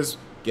YouTubers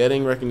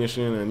getting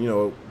recognition and, you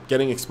know,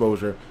 getting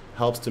exposure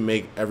helps to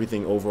make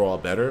everything overall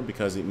better,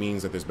 because it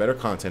means that there's better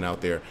content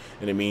out there,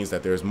 and it means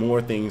that there's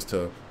more things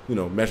to, you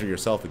know, measure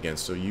yourself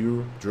against, so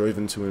you're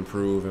driven to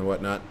improve and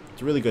whatnot.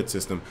 It's a really good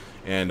system,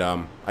 and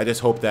I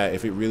just hope that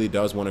if it really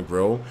does want to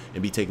grow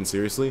and be taken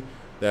seriously,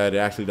 that it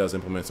actually does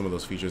implement some of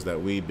those features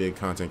that we big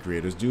content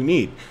creators do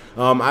need.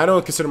 I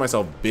don't consider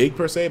myself big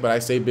per se, but I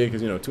say big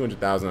because, you know,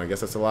 200,000, I guess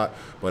that's a lot,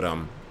 but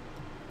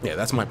yeah,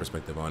 that's my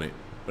perspective on it.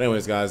 But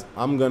anyways, guys,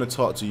 I'm going to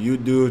talk to you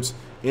dudes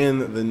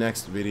in the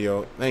next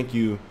video. Thank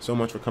you so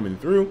much for coming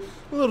through.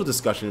 A little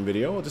discussion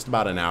video, just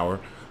about an hour.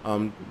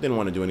 Didn't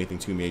want to do anything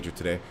too major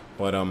today,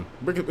 but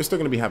we're still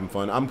going to be having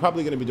fun. I'm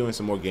probably going to be doing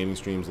some more gaming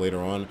streams later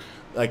on.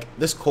 Like,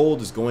 this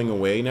cold is going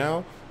away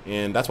now,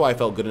 and that's why I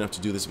felt good enough to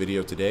do this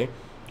video today.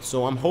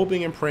 So I'm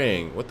hoping and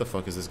praying. What the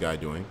fuck is this guy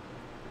doing?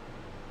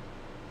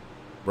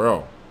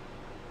 Bro.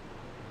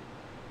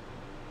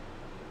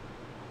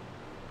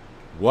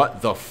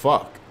 What the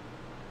fuck?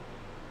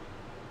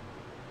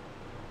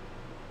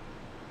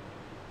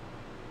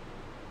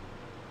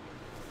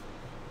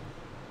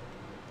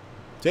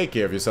 Take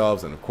care of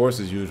yourselves, and of course,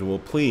 as usual,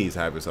 please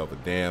have yourself a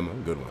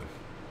damn good one.